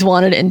old and he's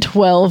wanted in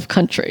 12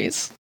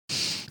 countries.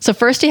 So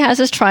first he has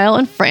his trial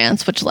in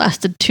France, which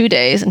lasted 2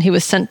 days, and he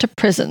was sent to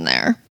prison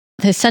there.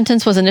 His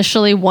sentence was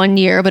initially 1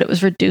 year, but it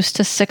was reduced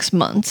to 6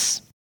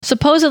 months.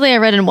 Supposedly, I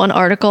read in one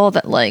article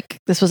that like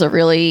this was a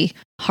really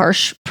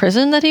harsh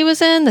prison that he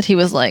was in, that he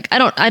was like,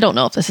 I don't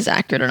know if this is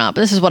accurate or not,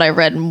 but this is what I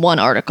read in one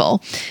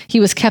article. He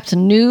was kept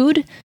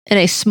nude in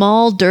a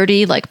small,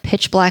 dirty, like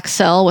pitch black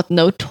cell with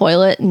no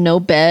toilet, no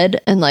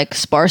bed, and like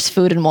sparse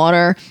food and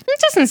water. It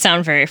doesn't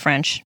sound very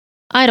French.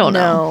 I don't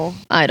know.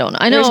 I know.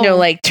 There's no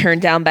like turn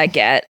down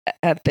baguette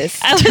at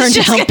this. I was Turn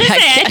just down going to say, I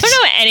baguette.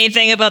 don't know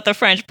anything about the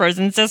French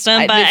prison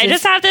system, but I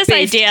just have this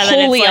based idea that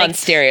wholly it's on like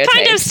stereotypes.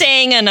 kind of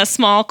staying in a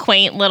small,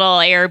 quaint little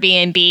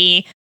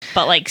Airbnb,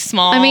 but like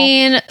small. I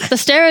mean, the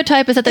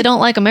stereotype is that they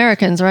don't like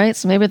Americans, right?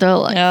 So maybe they're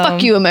like,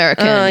 fuck you,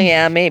 American. Oh,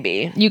 yeah,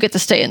 maybe. You get to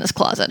stay in this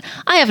closet.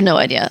 I have no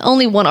idea.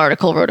 Only one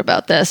article wrote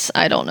about this.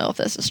 I don't know if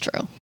this is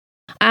true.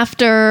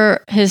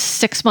 After his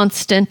 6-month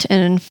stint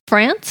in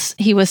France,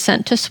 he was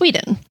sent to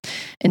Sweden.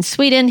 In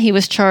Sweden, he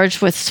was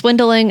charged with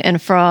swindling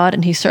and fraud,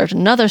 and he served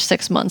another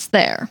 6 months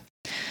there.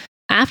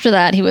 After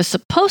that, he was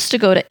supposed to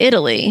go to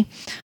Italy,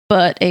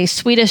 but a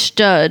Swedish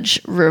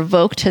judge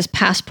revoked his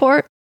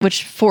passport,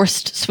 which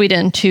forced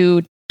Sweden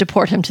to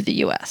deport him to the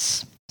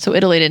US. So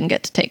Italy didn't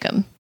get to take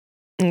him.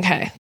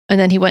 Okay. And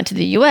then he went to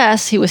the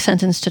US. He was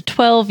sentenced to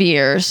 12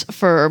 years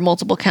for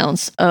multiple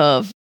counts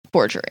of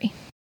forgery.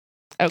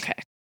 Okay.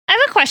 I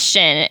have a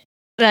question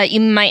that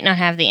you might not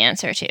have the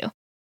answer to.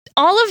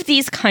 All of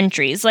these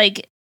countries,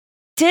 like,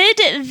 did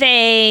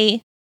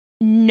they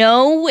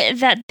know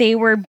that they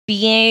were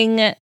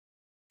being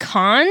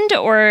conned,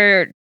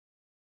 or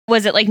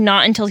was it like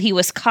not until he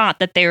was caught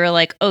that they were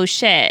like, oh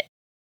shit,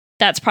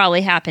 that's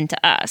probably happened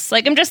to us?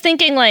 Like, I'm just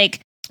thinking,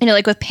 like, you know,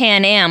 like with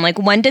Pan Am, like,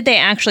 when did they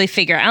actually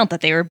figure out that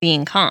they were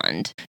being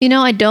conned? You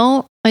know, I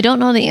don't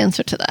know the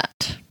answer to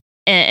that.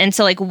 And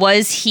so, like,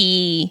 was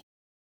he,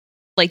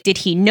 like, did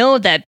he know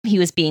that he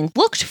was being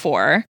looked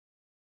for,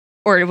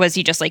 or was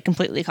he just like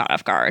completely caught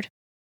off guard?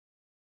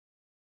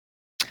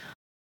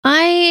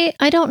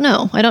 I don't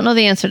know. I don't know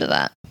the answer to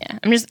that. Yeah, I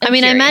curious about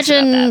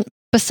imagine that.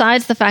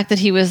 besides the fact that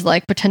he was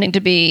like pretending to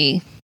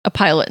be a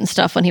pilot and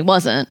stuff when he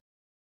wasn't,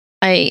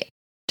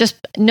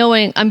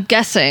 I'm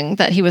guessing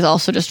that he was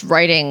also just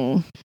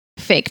writing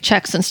fake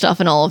checks and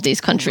stuff in all of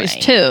these countries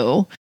Right.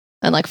 too,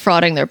 and like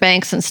frauding their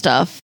banks and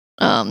stuff,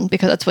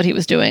 because that's what he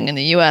was doing in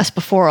the US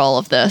before all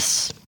of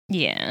this.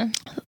 Yeah.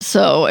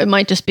 So it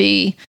might just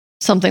be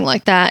something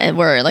like that, and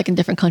where like in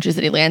different countries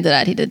that he landed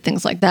at, he did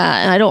things like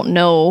that. And I don't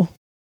know.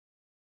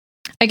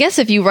 I guess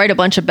if you write a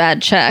bunch of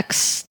bad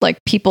checks, like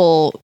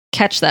people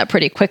catch that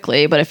pretty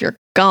quickly. But if you're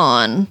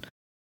gone,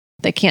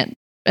 they can't,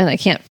 you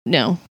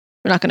know,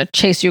 they're not going to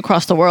chase you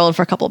across the world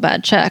for a couple of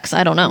bad checks.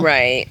 I don't know.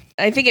 Right.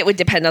 I think it would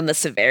depend on the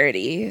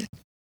severity.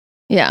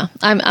 Yeah,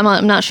 I'm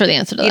not sure the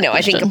answer to that. You know,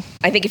 question.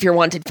 I think if you're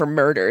wanted for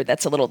murder,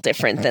 that's a little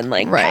different than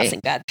like Right.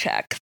 passing bad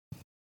checks.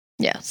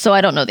 Yeah, so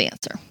I don't know the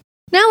answer.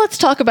 Now let's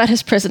talk about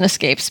his prison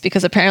escapes,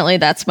 because apparently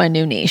that's my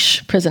new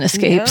niche: prison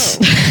escapes.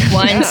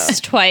 Once,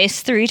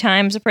 twice, 3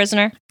 times a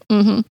prisoner.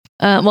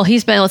 Well,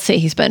 he's been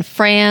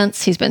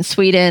France, he's been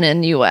Sweden,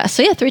 and U.S.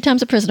 So yeah, 3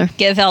 times a prisoner.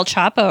 Give El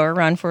Chapo a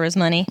run for his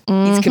money.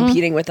 He's Mhm.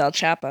 competing with El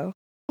Chapo.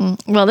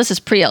 Well, this is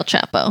pre El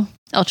Chapo.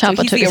 El Chapo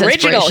So he's took the his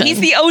original. inspiration. He's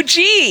the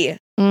OG.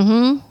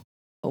 Mm-hmm.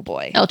 Oh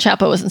boy. El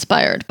Chapo was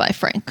inspired by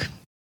Frank.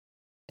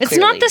 It's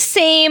Clearly. not the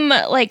same,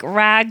 like,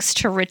 rags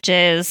to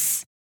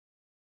riches,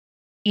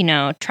 you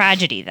know,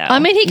 tragedy, though. I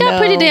mean, he got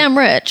pretty No. damn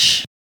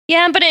rich.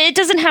 yeah, but it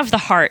doesn't have the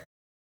heart.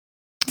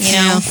 You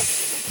know?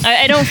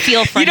 I don't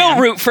feel for You don't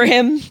him. root for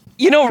him.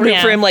 You don't root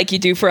Yeah. for him like you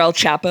do for El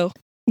Chapo.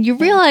 You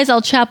realize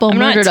El Chapo I'm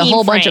not murdered a Team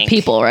whole bunch of Frank.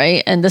 people,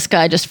 right? And this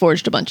guy just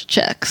forged a bunch of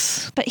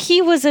checks. But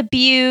he was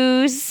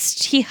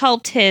abused. He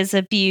helped his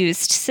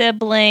abused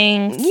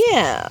siblings.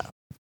 Yeah.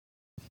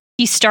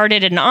 He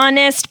started an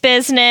honest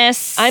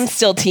business. I'm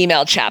still Team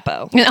El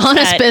Chapo. An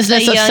honest At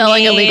business a of young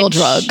selling illegal age.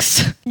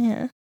 drugs.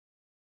 Yeah.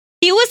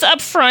 He was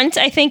upfront.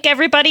 I think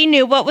everybody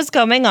knew what was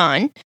going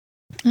on.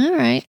 All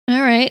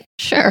right,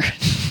 sure.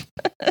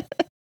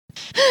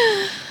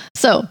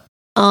 So,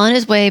 on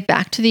his way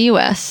back to the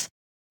US,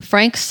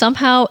 Frank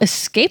somehow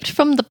escaped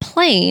from the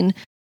plane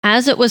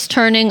as it was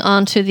turning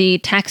onto the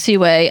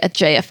taxiway at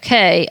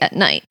JFK at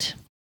night.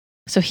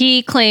 So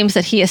he claims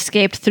that he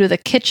escaped through the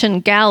kitchen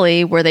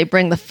galley where they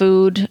bring the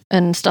food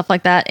and stuff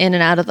like that in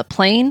and out of the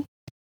plane.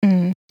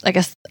 I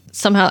guess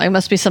somehow there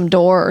must be some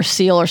door or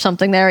seal or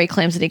something there. He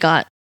claims that he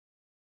got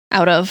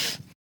out of.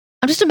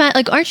 I'm just imagining,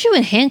 like, aren't you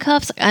in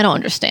handcuffs? I don't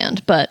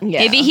understand, but Yeah.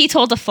 Maybe he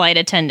told a flight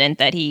attendant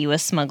that he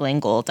was smuggling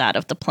gold out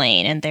of the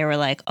plane, and they were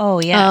like,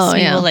 "Oh yes, Oh,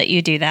 we yeah. will let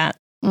you do that."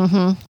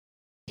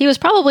 he was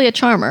probably a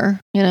charmer,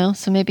 you know,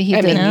 so maybe he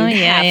I did. mean, Oh you'd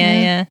yeah, have-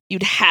 yeah.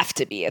 You'd have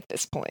to be at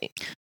this point.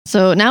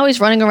 So now he's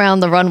running around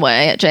the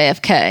runway at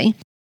JFK.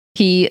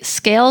 He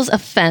scales a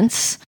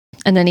fence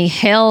and then he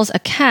hails a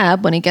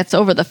cab when he gets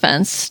over the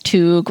fence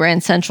to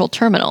Grand Central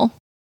Terminal.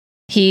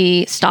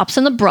 He stops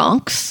in the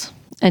Bronx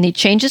and he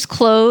changes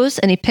clothes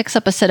and he picks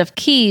up a set of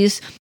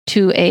keys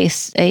to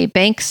a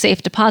bank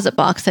safe deposit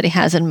box that he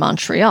has in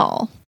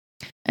Montreal.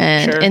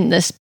 And Sure. in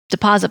this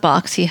deposit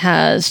box, he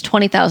has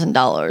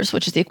 $20,000,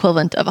 which is the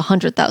equivalent of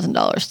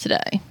 $100,000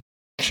 today.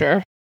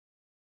 Sure.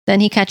 Then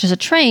he catches a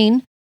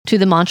train to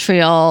the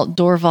Montreal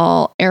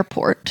Dorval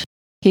Airport.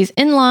 He's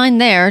in line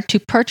there to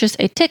purchase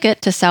a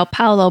ticket to Sao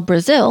Paulo,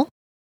 Brazil,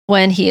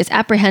 when he is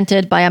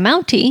apprehended by a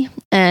Mountie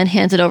and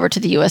handed over to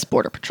the U.S.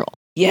 Border Patrol.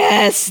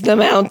 Yes, the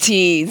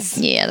Mounties.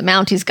 Yeah, the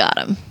Mounties got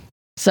him.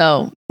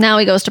 So now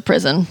he goes to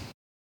prison.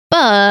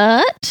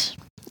 But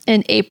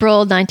In April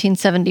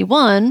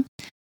 1971,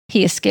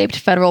 he escaped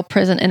federal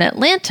prison in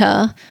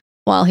Atlanta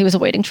while he was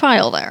awaiting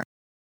trial there.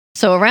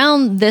 So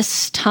around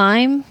this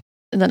time,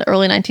 in the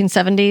early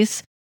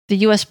 1970s, the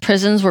U.S.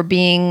 prisons were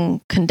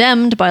being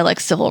condemned by like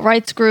civil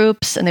rights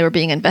groups, and they were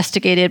being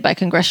investigated by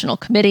congressional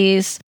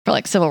committees for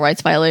like civil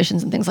rights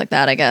violations and things like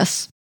that, I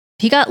guess.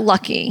 He got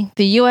lucky.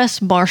 The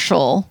U.S.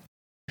 Marshal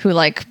who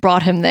like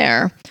brought him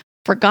there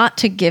forgot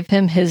to give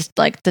him his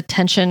like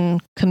detention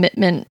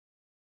commitment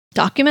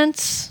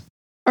documents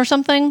or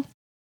something.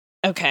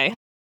 Okay.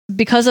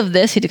 Because of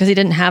this, because he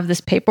didn't have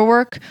this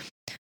paperwork,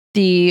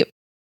 the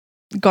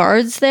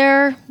guards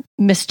there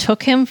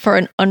mistook him for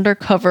an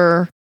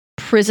undercover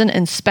prison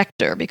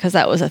inspector because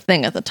that was a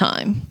thing at the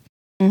time.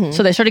 Mm-hmm.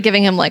 So they started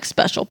giving him like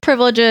special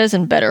privileges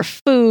and better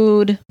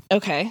food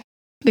Okay.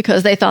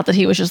 because they thought that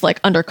he was just like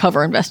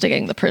undercover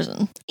investigating the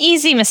prison.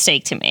 Easy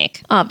mistake to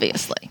make.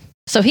 Obviously.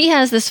 So he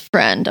has this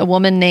friend, a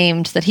woman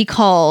named that he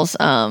calls,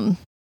 I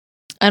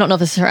don't know if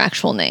this is her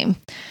actual name.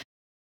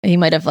 He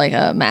might have like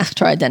masked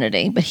her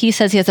identity, but he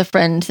says he has a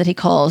friend that he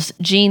calls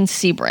Jean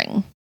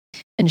Sebring.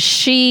 And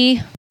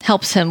she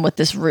helps him with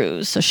this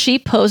ruse. So she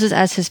poses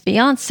as his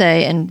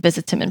fiance and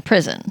visits him in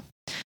prison.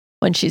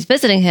 When she's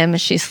visiting him,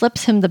 she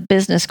slips him the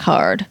business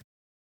card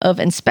of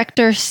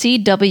Inspector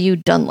C.W.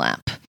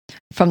 Dunlap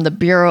from the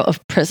Bureau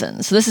of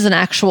Prisons. So this is an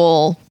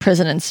actual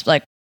prison,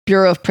 like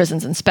Bureau of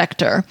Prisons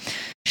inspector.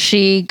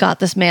 She got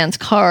this man's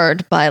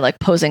card by like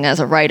posing as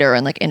a writer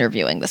and like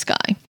interviewing this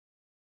guy.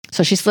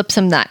 So she slips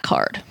him that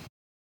card.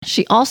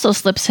 She also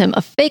slips him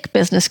a fake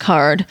business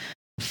card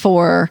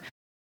for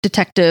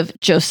Detective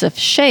Joseph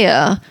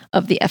Shea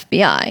of the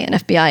FBI, an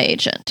FBI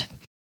agent.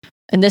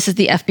 And this is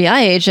the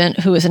FBI agent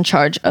who is in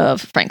charge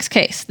of Frank's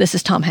case. This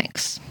is Tom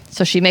Hanks.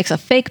 So she makes a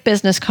fake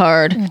business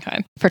card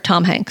for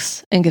Tom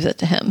Hanks and gives it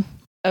to him.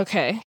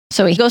 Okay.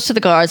 So he goes to the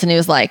guards and he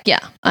was like,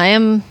 yeah, I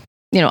am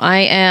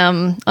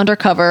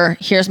undercover.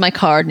 Here's my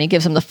card. And he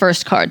gives him the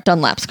first card,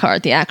 Dunlap's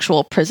card, the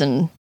actual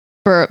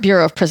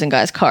Bureau of Prison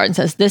guy's card, and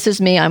says, this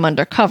is me. I'm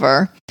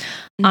undercover.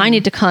 Mm-hmm. I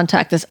need to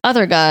contact this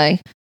other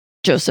guy,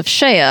 Joseph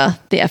Shea,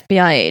 the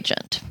FBI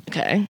agent.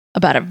 Okay.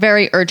 About a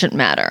very urgent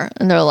matter.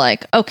 And they're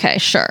like, okay,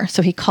 sure.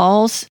 So he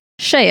calls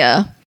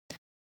Shea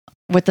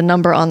with the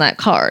number on that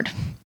card.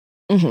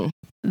 Mm-hmm.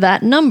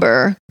 That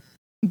number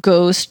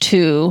goes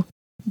to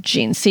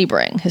Jean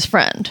Sebring, his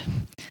friend.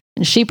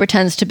 And she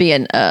pretends to be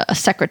a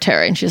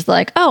secretary. And she's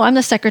like, oh, I'm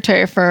the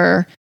secretary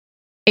for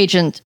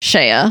Agent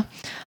Shea.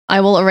 I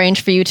will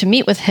arrange for you to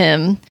meet with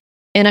him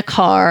in a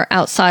car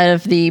outside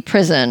of the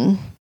prison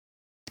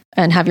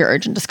and have your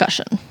urgent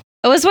discussion.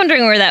 I was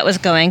wondering where that was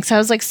going. So I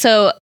was like,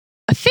 so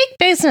a fake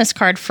business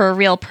card for a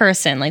real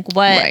person. Like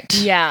what? Right.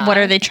 Yeah. What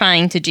are they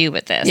trying to do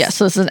with this? Yeah.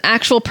 So this is an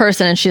actual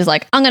person. And she's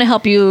like, I'm going to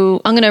help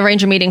you. I'm going to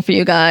arrange a meeting for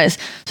you guys.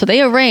 So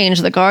they arrange.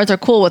 The guards are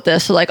cool with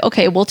this. So like,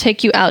 okay, we'll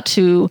take you out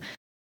to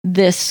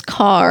this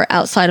car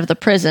outside of the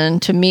prison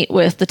to meet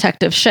with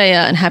Detective Shea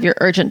and have your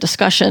urgent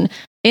discussion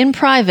in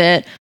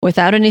private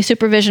without any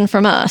supervision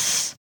from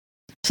us.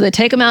 So they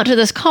take him out to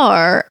this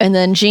car, and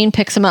then Jean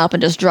picks him up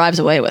and just drives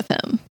away with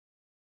him.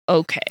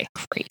 Okay,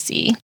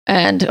 crazy.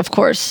 And of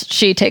course,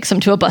 she takes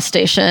him to a bus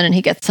station, and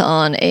he gets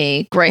on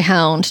a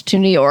Greyhound to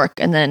New York,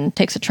 and then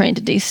takes a train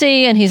to DC,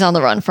 and he's on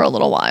the run for a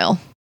little while.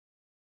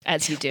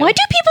 As you do. Why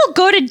do people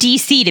go to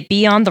DC to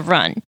be on the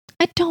run?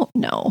 I don't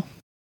know.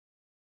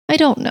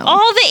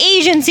 All the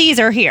agencies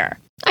are here.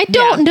 I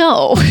don't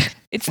know.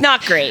 It's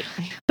not great.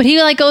 But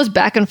he like goes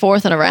back and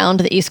forth and around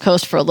the East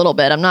Coast for a little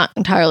bit. I'm not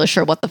entirely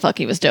sure what the fuck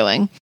he was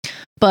doing.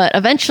 But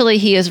eventually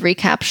he is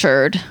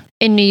recaptured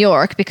in New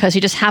York because he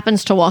just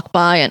happens to walk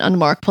by an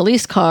unmarked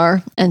police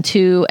car, and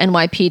two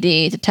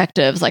NYPD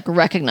detectives like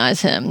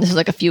recognize him. This is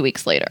like a few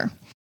weeks later.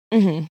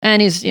 Mm-hmm.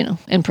 And he's,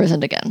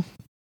 imprisoned again.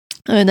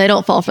 And they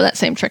don't fall for that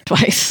same trick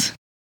twice.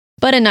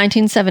 But in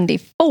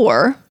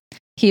 1974,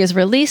 he is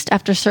released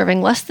after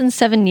serving less than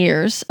 7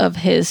 years of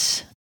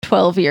his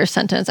 12-year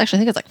sentence. Actually, I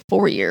think it's like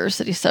 4 years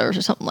that he serves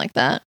or something like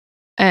that.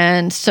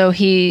 And so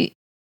he's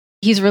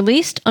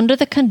released under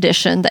the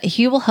condition that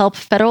he will help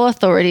federal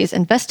authorities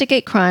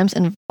investigate crimes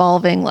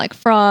involving like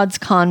frauds,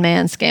 con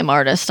man, scam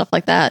artists, stuff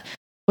like that,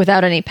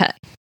 without any pay.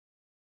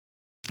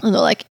 And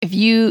they're like,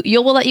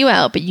 we'll let you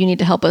out, but you need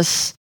to help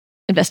us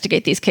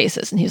investigate these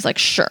cases. And he's like,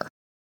 sure.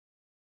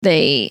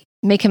 They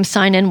make him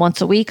sign in once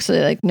a week so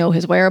they like know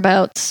his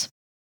whereabouts.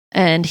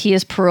 And he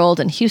is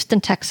paroled in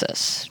Houston,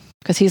 Texas,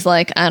 because he's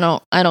like, I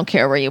don't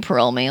care where you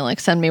parole me.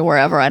 Like, send me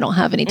wherever. I don't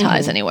have any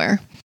ties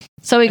anywhere.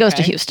 So he goes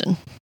to Houston.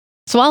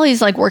 So while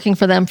he's like working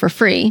for them for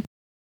free,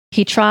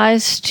 he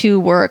tries to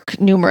work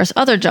numerous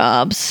other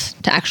jobs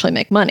to actually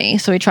make money.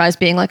 So he tries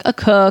being like a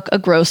cook, a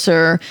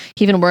grocer.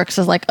 He even works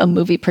as like a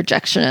movie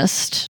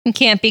projectionist. You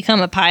can't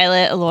become a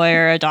pilot, a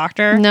lawyer, a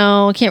doctor.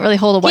 No, he can't really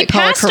hold a white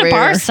collar career. He passed a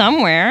bar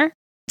somewhere.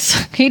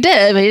 He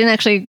did, but he didn't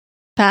actually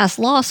pass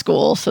law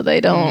school. So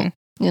they don't,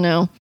 you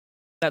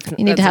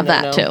need to have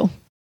that too.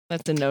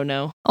 That's a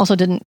no-no. Also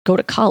didn't go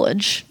to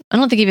college. I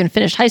don't think he even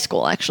finished high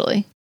school,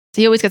 actually.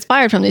 So he always gets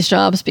fired from these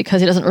jobs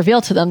because he doesn't reveal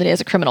to them that he has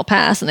a criminal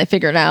past, and they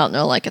figure it out, and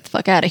they're like, get the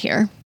fuck out of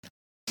here.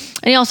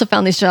 And he also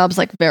found these jobs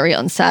like very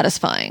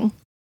unsatisfying.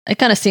 It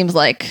kind of seems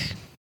like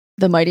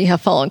the mighty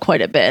have fallen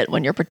quite a bit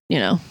when you're,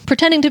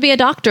 pretending to be a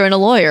doctor and a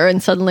lawyer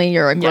and suddenly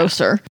you're a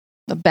grocer,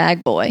 a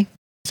bag boy.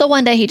 So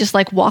one day he just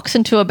like walks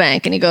into a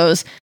bank and he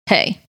goes,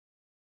 "Hey,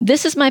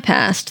 this is my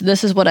past.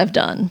 This is what I've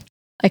done.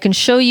 I can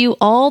show you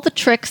all the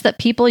tricks that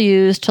people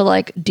use to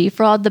like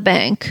defraud the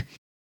bank.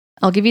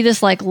 I'll give you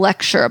this like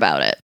lecture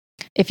about it.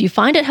 If you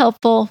find it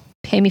helpful,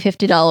 pay me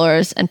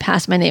 $50 and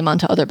pass my name on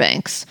to other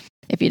banks.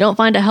 If you don't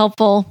find it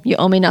helpful, you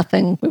owe me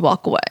nothing. We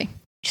walk away."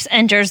 Just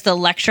enters the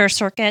lecture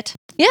circuit.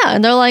 Yeah,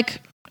 and they're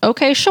like,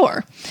 "Okay,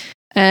 sure."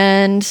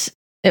 And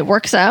it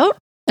works out.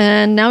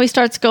 And now he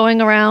starts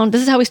going around.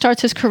 This is how he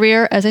starts his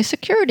career as a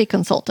security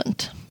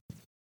consultant.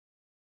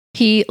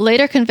 He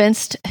later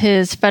convinced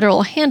his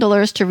federal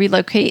handlers to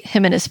relocate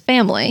him and his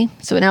family,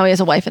 so now he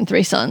has a wife and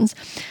 3 sons,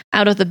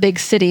 out of the big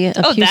city of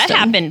Houston. That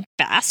happened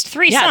fast.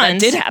 3 sons. Yeah, that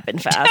did happen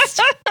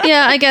fast.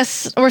 Yeah, I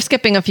guess we're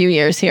skipping a few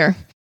years here.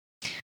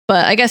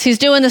 But I guess he's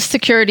doing this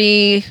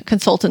security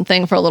consultant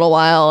thing for a little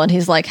while, and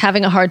he's like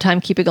having a hard time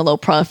keeping a low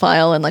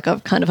profile in like a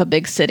kind of a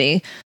big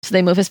city. So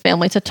they move his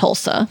family to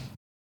Tulsa,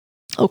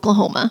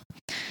 Oklahoma.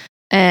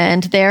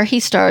 And there he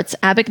starts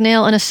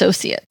Abagnale and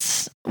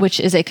Associates, which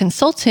is a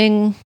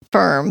consulting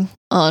firm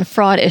on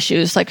fraud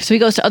issues. So he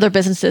goes to other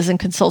businesses and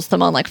consults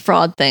them on like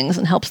fraud things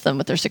and helps them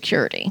with their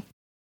security.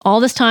 All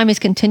this time, he's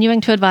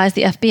continuing to advise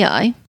the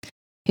FBI.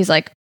 He's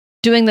like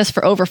doing this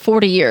for over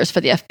 40 years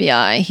for the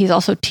FBI. He's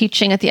also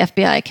teaching at the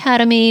FBI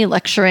Academy,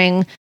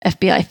 lecturing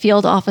FBI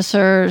field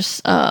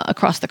officers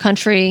across the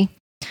country.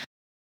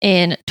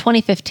 In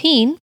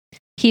 2015,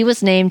 he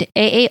was named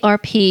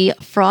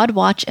AARP Fraud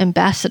Watch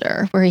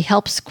Ambassador, where he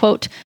helps,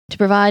 quote, to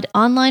provide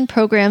online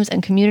programs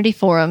and community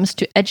forums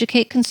to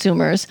educate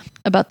consumers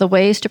about the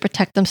ways to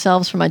protect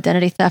themselves from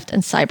identity theft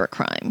and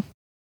cybercrime.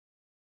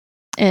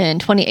 In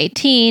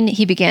 2018,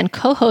 he began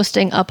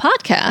co-hosting a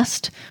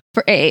podcast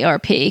for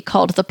AARP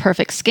called The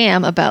Perfect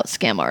Scam about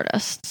scam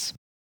artists.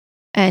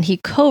 And he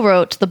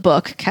co-wrote the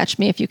book Catch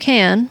Me If You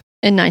Can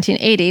in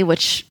 1980,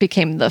 which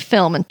became the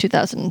film in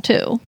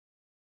 2002.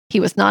 He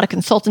was not a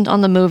consultant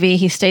on the movie.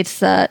 He states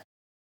that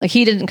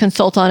he didn't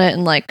consult on it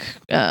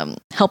and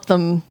help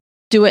them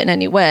do it in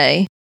any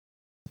way.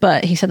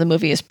 But he said the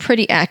movie is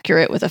pretty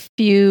accurate with a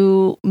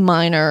few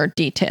minor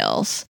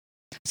details.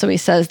 So he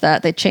says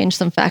that they changed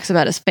some facts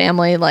about his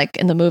family. Like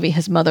in the movie,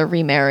 his mother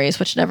remarries,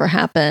 which never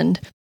happened.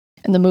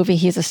 In the movie,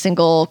 he's a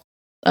single,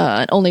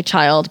 an only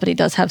child, but he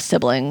does have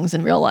siblings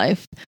in real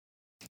life.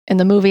 In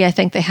the movie, I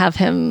think they have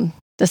him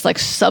this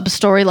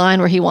sub-storyline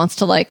where he wants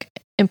to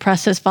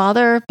impress his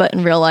father, but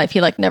in real life,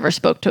 he never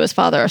spoke to his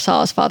father or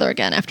saw his father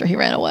again after he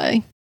ran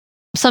away.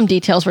 Some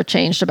details were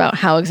changed about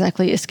how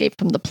exactly he escaped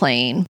from the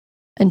plane.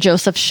 And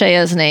Joseph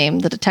Shea's name,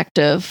 the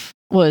detective,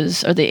 or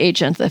the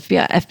agent, the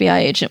FBI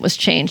agent, was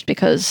changed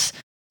because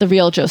the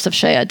real Joseph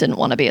Shea didn't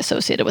want to be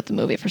associated with the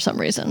movie for some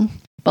reason.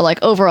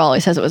 But overall, he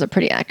says it was a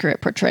pretty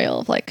accurate portrayal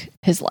of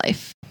his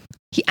life.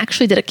 He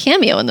actually did a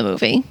cameo in the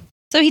movie.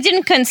 So he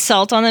didn't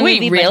consult on the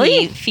movie. Wait,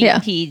 really?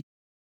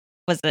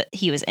 But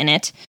he was in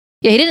it.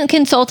 Yeah, he didn't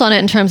consult on it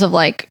in terms of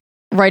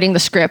writing the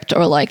script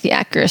or the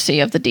accuracy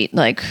of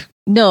the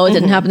no, it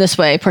didn't happen this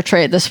way,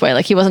 portray it this way.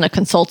 He wasn't a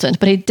consultant,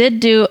 but he did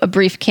do a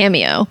brief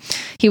cameo.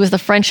 He was the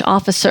French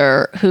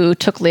officer who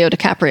took Leo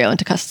DiCaprio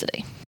into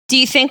custody. Do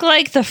you think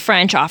the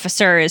French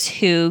officer is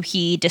who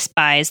he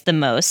despised the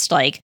most?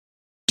 Do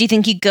you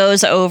think he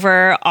goes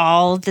over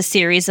all the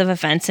series of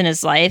events in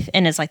his life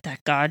and is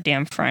that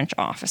goddamn French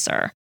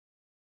officer?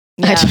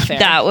 Yeah, fair.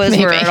 That was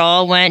Maybe. where it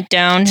all went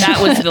down.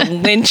 That was the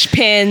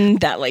linchpin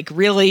that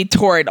really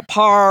tore it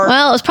apart.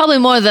 Well, it was probably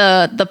more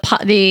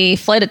the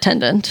flight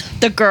attendant.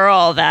 The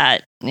girl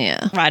that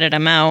Yeah, ratted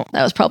him out.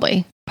 that was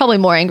probably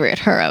more angry at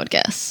her, I would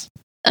guess.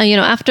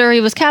 After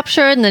he was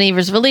captured and then he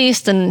was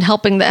released and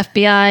helping the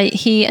FBI,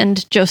 he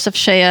and Joseph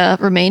Shea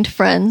remained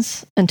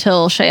friends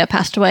until Shea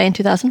passed away in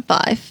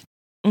 2005.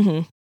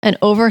 Mm-hmm. And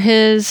over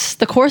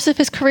the course of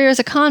his career as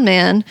a con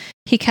man,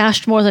 he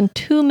cashed more than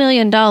 $2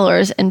 million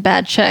in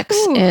bad checks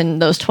in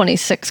those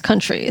 26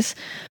 countries.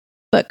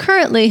 But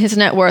currently, his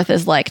net worth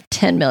is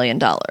 $10 million.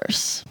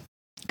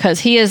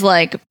 Because he is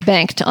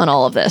banked on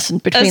all of this.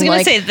 And I was between going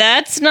to say,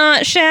 that's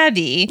not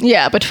shabby.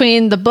 yeah,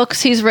 between the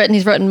books he's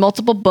written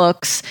multiple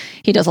books.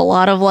 He does a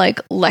lot of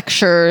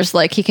lectures.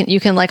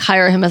 You can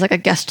hire him as a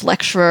guest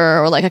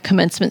lecturer or a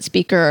commencement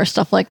speaker or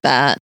stuff like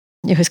that.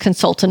 His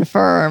consultant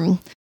firm.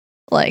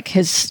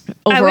 His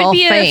overall I would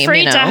be fame,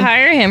 afraid to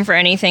hire him for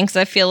anything because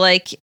I feel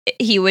like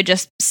he would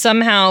just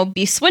somehow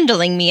be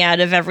swindling me out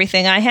of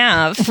everything I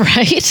have.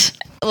 Right?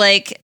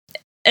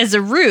 As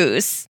a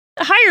ruse,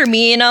 hire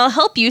me and I'll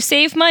help you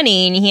save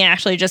money. And he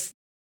actually just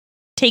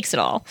takes it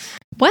all.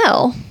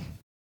 Well,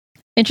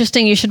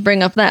 interesting you should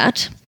bring up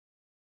that.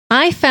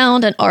 I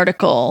found an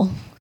article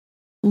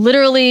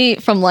literally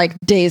from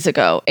days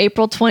ago,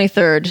 April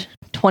 23rd,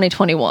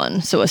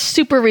 2021. So a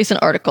super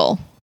recent article.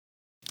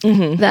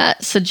 Mm-hmm.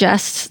 That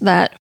suggests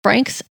that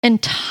Frank's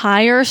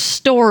entire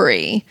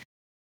story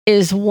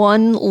is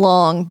one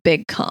long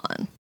big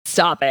con.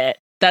 Stop it.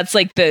 That's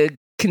the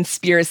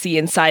conspiracy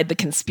inside the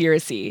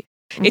conspiracy.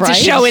 It's a Right?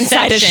 show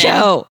inside a Inception.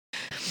 show.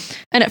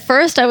 And at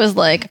first I was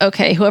like,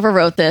 okay, whoever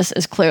wrote this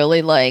is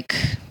clearly like,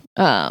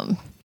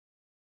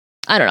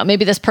 I don't know,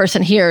 maybe this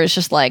person here is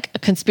just like a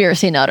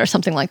conspiracy nut or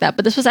something like that.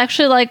 But this was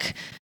actually like,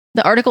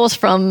 the article is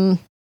from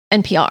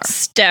NPR.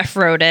 Steph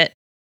wrote it.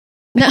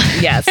 No,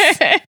 Yes.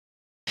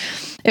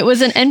 it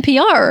was an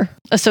NPR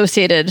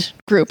associated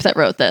group that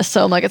wrote this.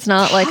 So I'm like, it's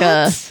not like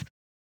a...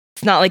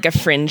 It's not like a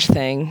fringe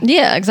thing.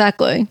 Yeah,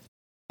 exactly.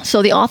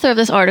 So the author of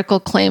this article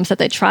claims that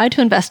they tried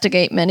to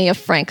investigate many of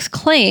Frank's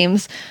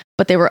claims,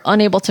 but they were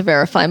unable to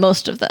verify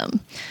most of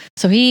them.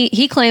 So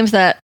he claims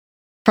that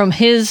from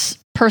his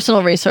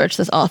personal research,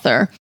 this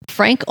author,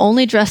 Frank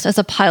only dressed as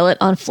a pilot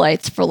on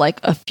flights for like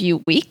a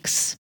few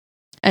weeks.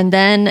 And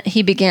then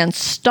he began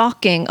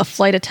stalking a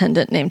flight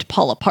attendant named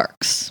Paula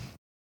Parks.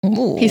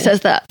 He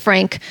says that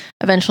Frank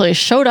eventually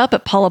showed up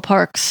at Paula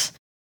Parks'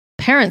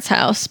 parents'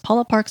 house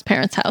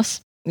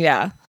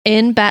Yeah.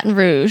 in Baton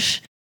Rouge,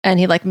 and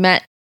he like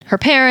met her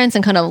parents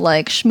and kind of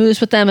like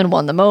schmoozed with them and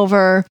won them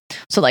over.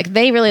 So like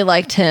they really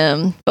liked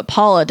him, but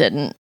Paula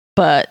didn't.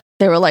 But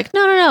they were like,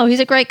 no, he's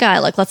a great guy.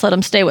 Like, let's let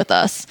him stay with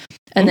us.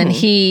 And then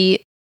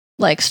he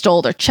like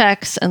stole their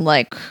checks and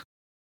like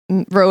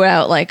wrote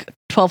out like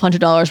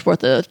 $1,200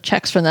 worth of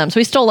checks from them. So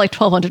he stole like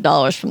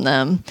 $1,200 from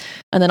them.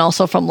 And then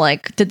also from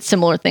like did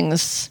similar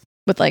things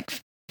with like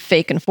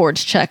fake and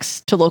forged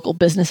checks to local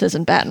businesses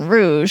in Baton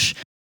Rouge.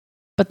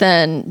 But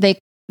then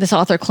this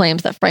author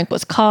claims that Frank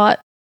was caught,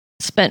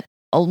 spent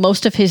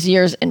most of his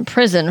years in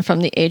prison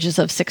from the ages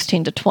of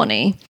 16 to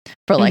 20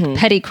 for like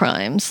petty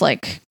crimes,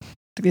 like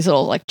these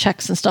little like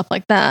checks and stuff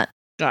like that.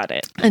 Got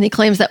it. And he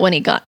claims that when he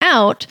got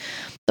out,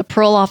 the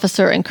parole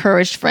officer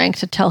encouraged Frank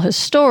to tell his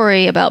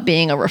story about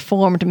being a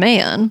reformed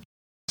man.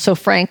 So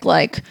Frank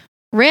like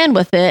ran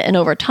with it, and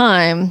over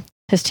time,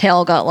 his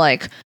tale got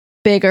like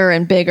bigger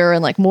and bigger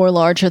and like more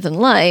larger than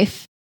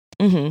life.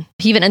 He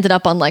even ended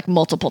up on like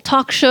multiple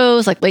talk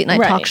shows, like late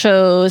night talk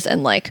shows,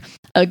 and like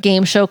a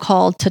game show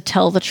called To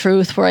Tell the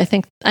Truth, where I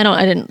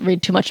didn't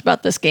read too much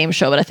about this game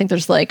show, but I think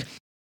there's like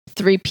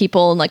 3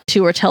 people and like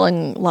 2 are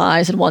telling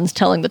lies and one's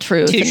telling the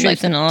truth. 2 and, truths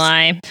like, and a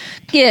lie.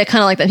 yeah,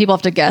 kind of like that. People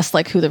have to guess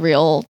like who's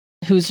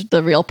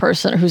the real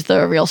person or who's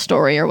the real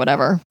story or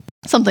whatever.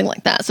 Something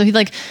like that. So he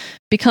like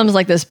becomes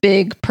like this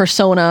big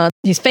persona.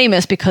 He's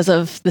famous because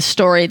of the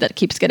story that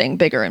keeps getting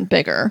bigger and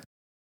bigger.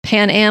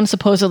 Pan Am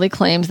supposedly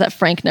claims that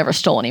Frank never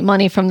stole any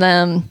money from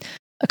them.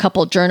 A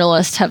couple of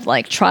journalists have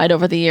like tried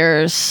over the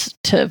years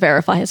to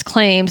verify his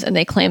claims, and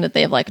they claim that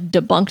they have like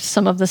debunked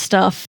some of the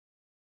stuff.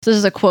 So this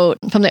is a quote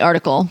from the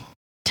article.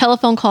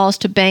 Telephone calls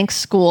to banks,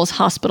 schools,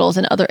 hospitals,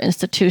 and other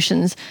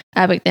institutions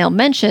Abagnale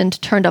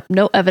mentioned turned up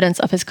no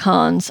evidence of his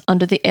cons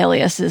under the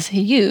aliases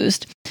he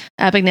used.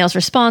 Abagnale's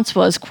response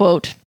was,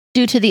 quote,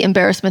 "Due to the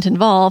embarrassment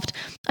involved,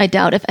 I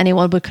doubt if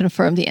anyone would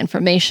confirm the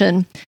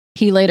information."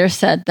 He later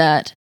said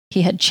that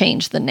he had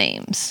changed the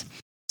names.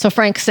 So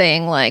Frank's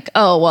saying like,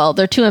 oh, well,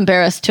 they're too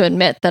embarrassed to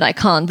admit that I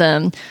conned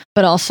them,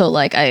 but also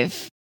like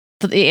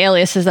the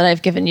aliases that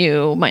I've given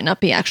you might not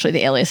be actually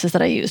the aliases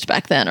that I used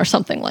back then or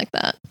something like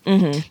that.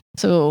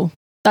 So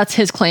that's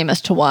his claim as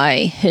to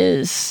why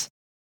his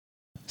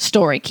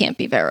story can't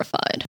be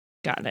verified.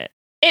 Got it.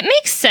 It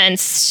makes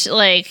sense,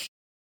 like,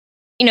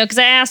 you know, because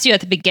I asked you at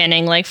the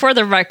beginning, like, for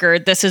the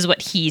record, this is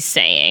what he's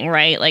saying,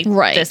 right? Like,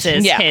 Right. this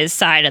is his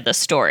side of the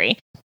story.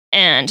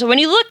 And when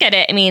you look at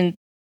it, I mean,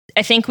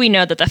 I think we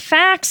know that the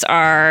facts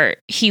are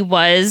he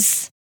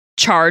was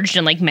charged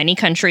in like many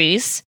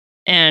countries.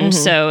 And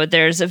so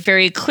there's a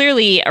very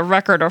clearly a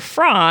record of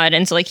fraud.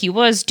 And so like he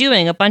was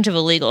doing a bunch of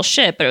illegal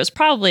shit, but it was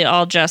probably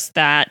all just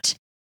that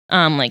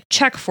like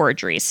check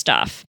forgery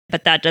stuff.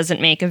 But that doesn't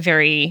make a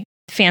very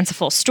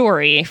fanciful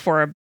story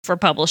for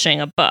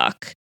publishing a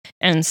book.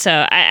 And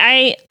so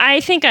I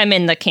think I'm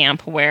in the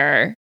camp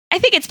where I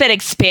think it's been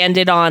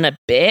expanded on a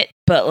bit,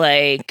 but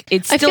like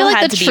it still I feel like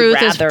had the to truth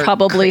be is rather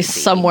probably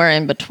crazy. somewhere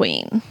in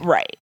between.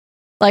 Right.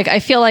 Like, I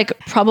feel like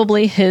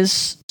probably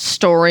his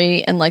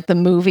story and like the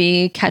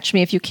movie Catch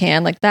Me If You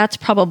Can, like that's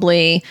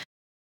probably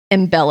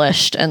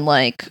embellished and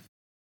like,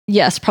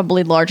 yes,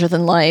 probably larger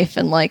than life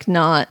and like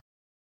not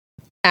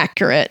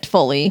accurate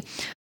fully.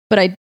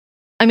 But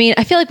I mean,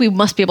 I feel like we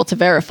must be able to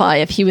verify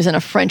if he was in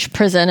a French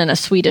prison and a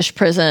Swedish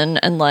prison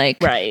and like,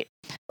 Right.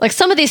 like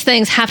some of these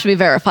things have to be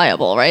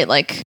verifiable, right?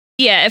 Like,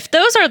 yeah, if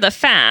those are the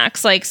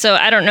facts, like, so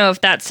I don't know if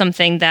that's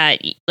something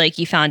that like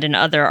you found in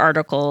other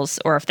articles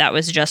or if that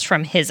was just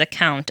from his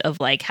account of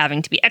like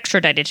having to be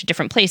extradited to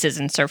different places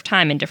and serve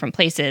time in different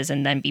places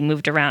and then be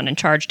moved around and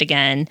charged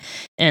again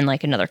in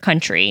like another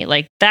country.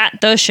 Like that,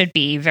 those should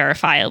be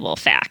verifiable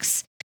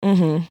facts.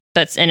 Mm-hmm.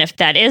 And if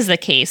that is the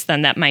case,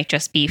 then that might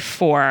just be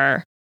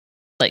for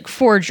like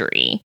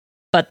forgery.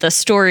 But the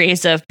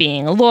stories of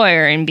being a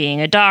lawyer and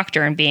being a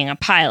doctor and being a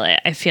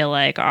pilot, I feel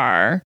like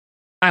I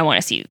want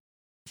to see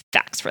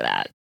facts for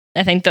that.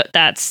 I think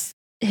that's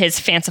his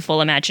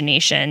fanciful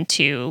imagination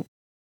to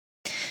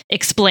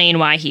explain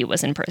why he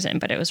was in prison,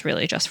 but it was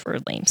really just for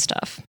lame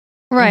stuff.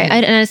 right.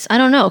 I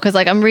don't know. Cause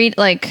like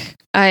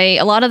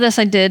a lot of this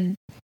I did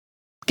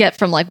get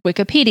from like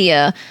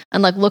Wikipedia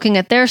and like looking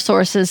at their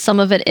sources. Some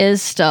of it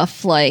is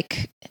stuff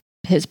like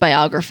his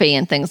biography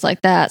and things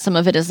like that. Some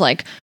of it is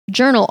like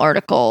journal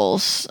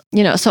articles,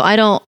 so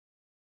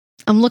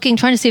I'm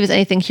trying to see if there's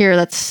anything here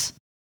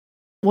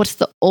what's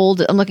the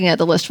old, I'm looking at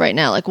the list right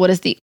now. Like, what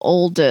is the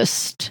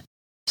oldest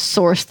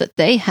source that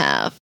they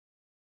have?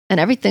 And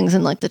everything's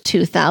in like the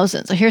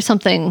 2000s. So here's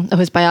something of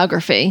his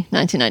biography,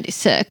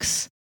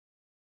 1996.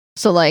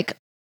 So like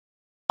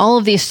all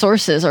of these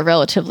sources are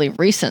relatively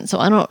recent. So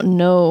I don't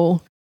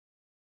know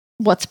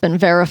what's been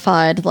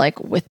verified like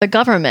with the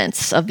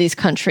governments of these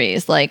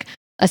countries. Like,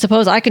 I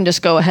suppose I can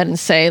just go ahead and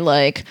say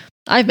like,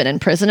 I've been in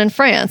prison in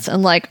France,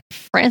 and like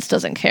France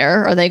doesn't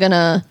care. Are they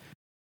gonna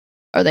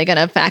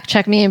fact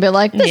check me and be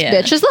like, this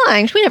bitch is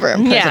lying? We never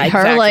imprisoned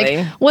her.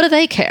 Like, what do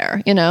they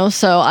care?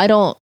 So I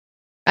don't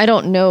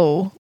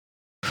know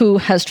who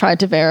has tried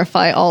to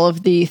verify all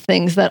of the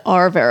things that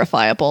are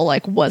verifiable.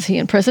 Like, was he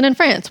in prison in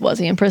France? Was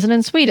he in prison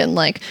in Sweden?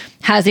 Like,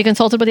 has he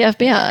consulted with the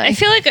FBI? I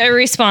feel like a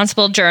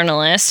responsible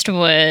journalist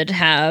would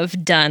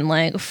have done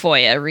like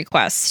FOIA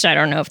requests. I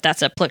don't know if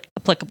that's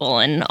applicable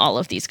in all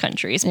of these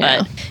countries,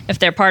 but if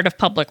they're part of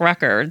public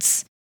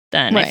records,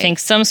 then I think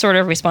some sort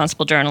of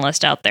responsible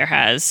journalist out there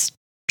has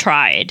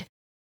tried.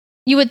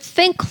 You would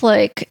think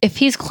like if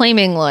he's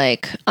claiming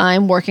like,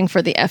 I'm working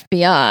for the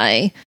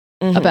FBI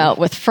about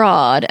with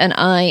fraud, and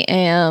I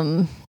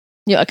am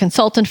a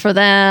consultant for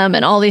them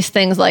and all these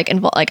things like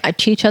I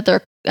teach at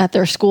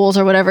their schools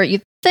or whatever,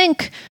 you'd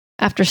think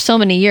after so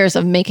many years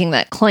of making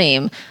that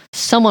claim,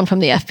 someone from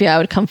the FBI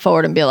would come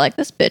forward and be like,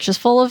 this bitch is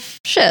full of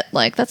shit.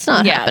 Like, that's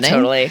not happening.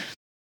 Totally.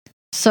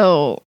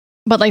 So,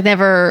 but like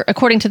never,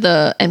 according to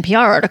the NPR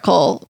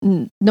article,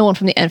 no one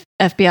from the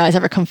FBI has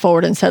ever come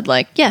forward and said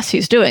like, yes,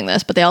 he's doing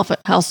this, but they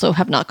also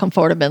have not come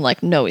forward and been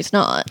like, no, he's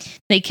not.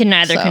 They can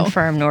neither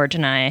confirm nor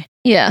deny.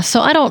 Yeah, so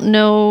I don't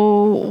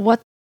know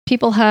what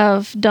people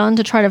have done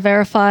to try to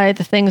verify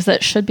the things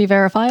that should be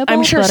verifiable.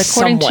 I'm sure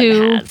someone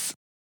has.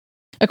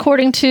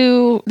 According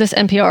to this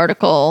NPR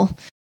article,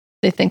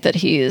 they think that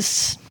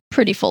he's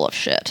pretty full of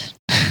shit.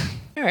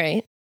 All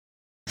right.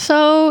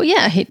 So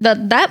yeah,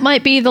 that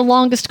might be the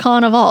longest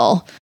con of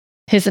all,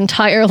 his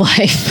entire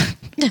life.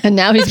 And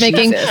now he's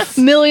making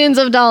millions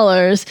of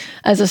dollars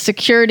as a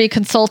security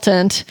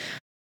consultant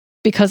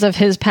because of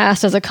his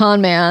past as a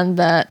con man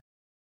that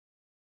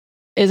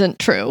isn't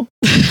true.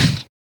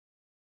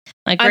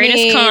 My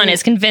greatest con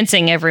is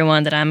convincing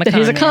everyone that I'm a con man.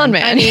 He's a con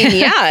man. I mean,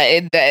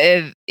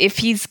 if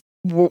he's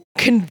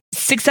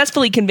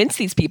successfully convinced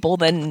these people,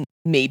 then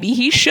maybe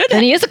he should.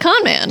 And he is a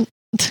con man.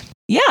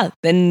 Yeah,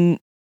 then,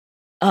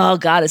 oh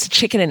God, it's a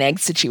chicken and egg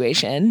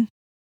situation.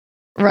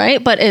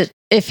 Right? But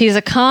if he's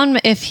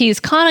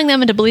conning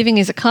them into believing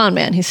he's a con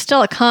man, he's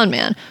still a con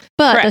man.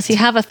 But Correct. Does he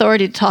have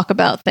authority to talk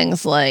about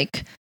things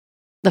like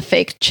the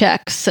fake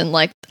checks and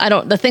like,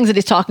 the things that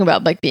he's talking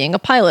about, like being a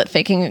pilot,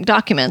 faking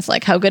documents,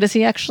 like how good is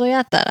he actually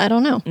at that? I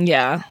don't know.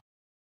 Yeah.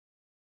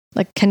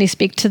 Like, can he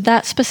speak to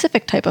that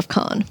specific type of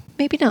con?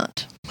 Maybe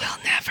not. We'll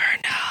never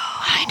know.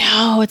 I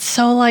know. It's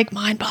so like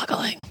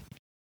mind-boggling.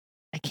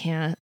 I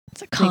can't.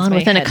 It's a con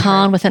within a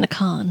con within a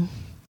con.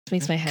 It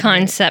makes my head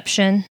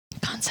Conception.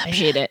 hurt. I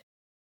hate it.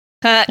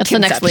 That's the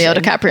next Leo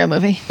DiCaprio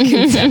movie.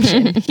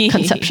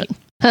 Conception.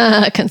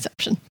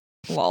 Conception.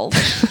 Lol.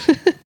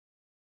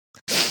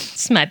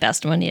 It's my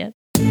best one yet.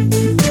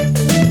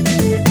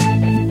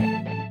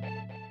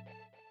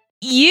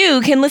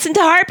 You can listen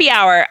to Harpy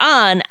Hour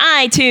on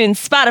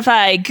iTunes,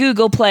 Spotify,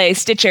 Google Play,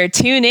 Stitcher,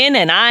 TuneIn,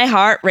 and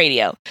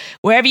iHeartRadio.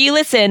 Wherever you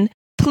listen,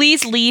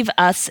 please leave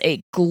us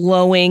a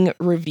glowing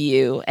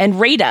review and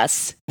rate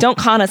us. Don't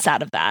con us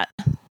out of that.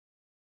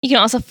 You can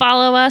also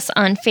follow us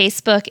on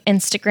Facebook,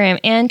 Instagram,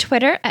 and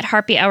Twitter at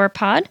Harpy Hour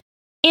Pod,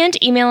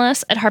 and email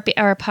us at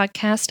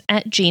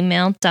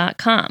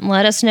harpyhourpodcast@gmail.com.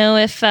 Let us know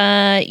if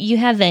you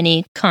have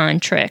any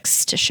con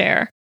tricks to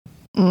share.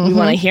 Mm-hmm. We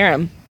want to hear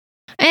them.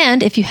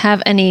 And if you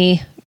have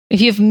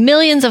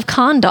millions of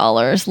con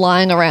dollars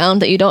lying around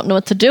that you don't know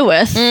what to do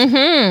with,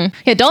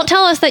 don't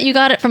tell us that you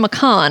got it from a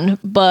con,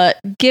 but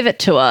give it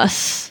to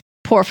us,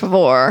 por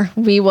favor.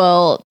 We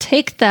will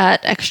take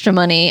that extra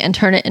money and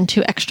turn it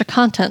into extra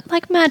content,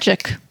 like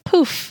magic.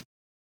 Poof.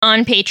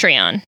 On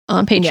Patreon.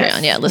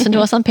 Yes. Yeah. Listen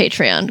to us on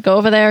Patreon. Go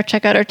over there,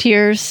 check out our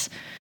tiers.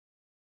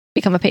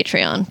 Become a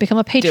Patreon. Become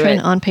a patron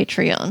on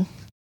Patreon.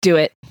 Do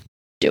it.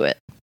 Do it.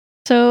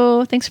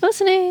 So, thanks for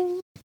listening.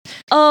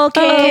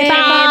 Okay,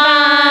 bye.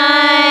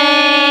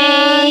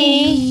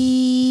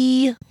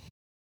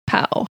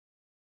 Pow.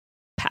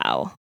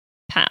 Pow.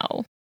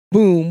 Pow.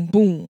 Boom,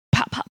 boom,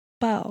 pow, pow,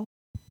 pow.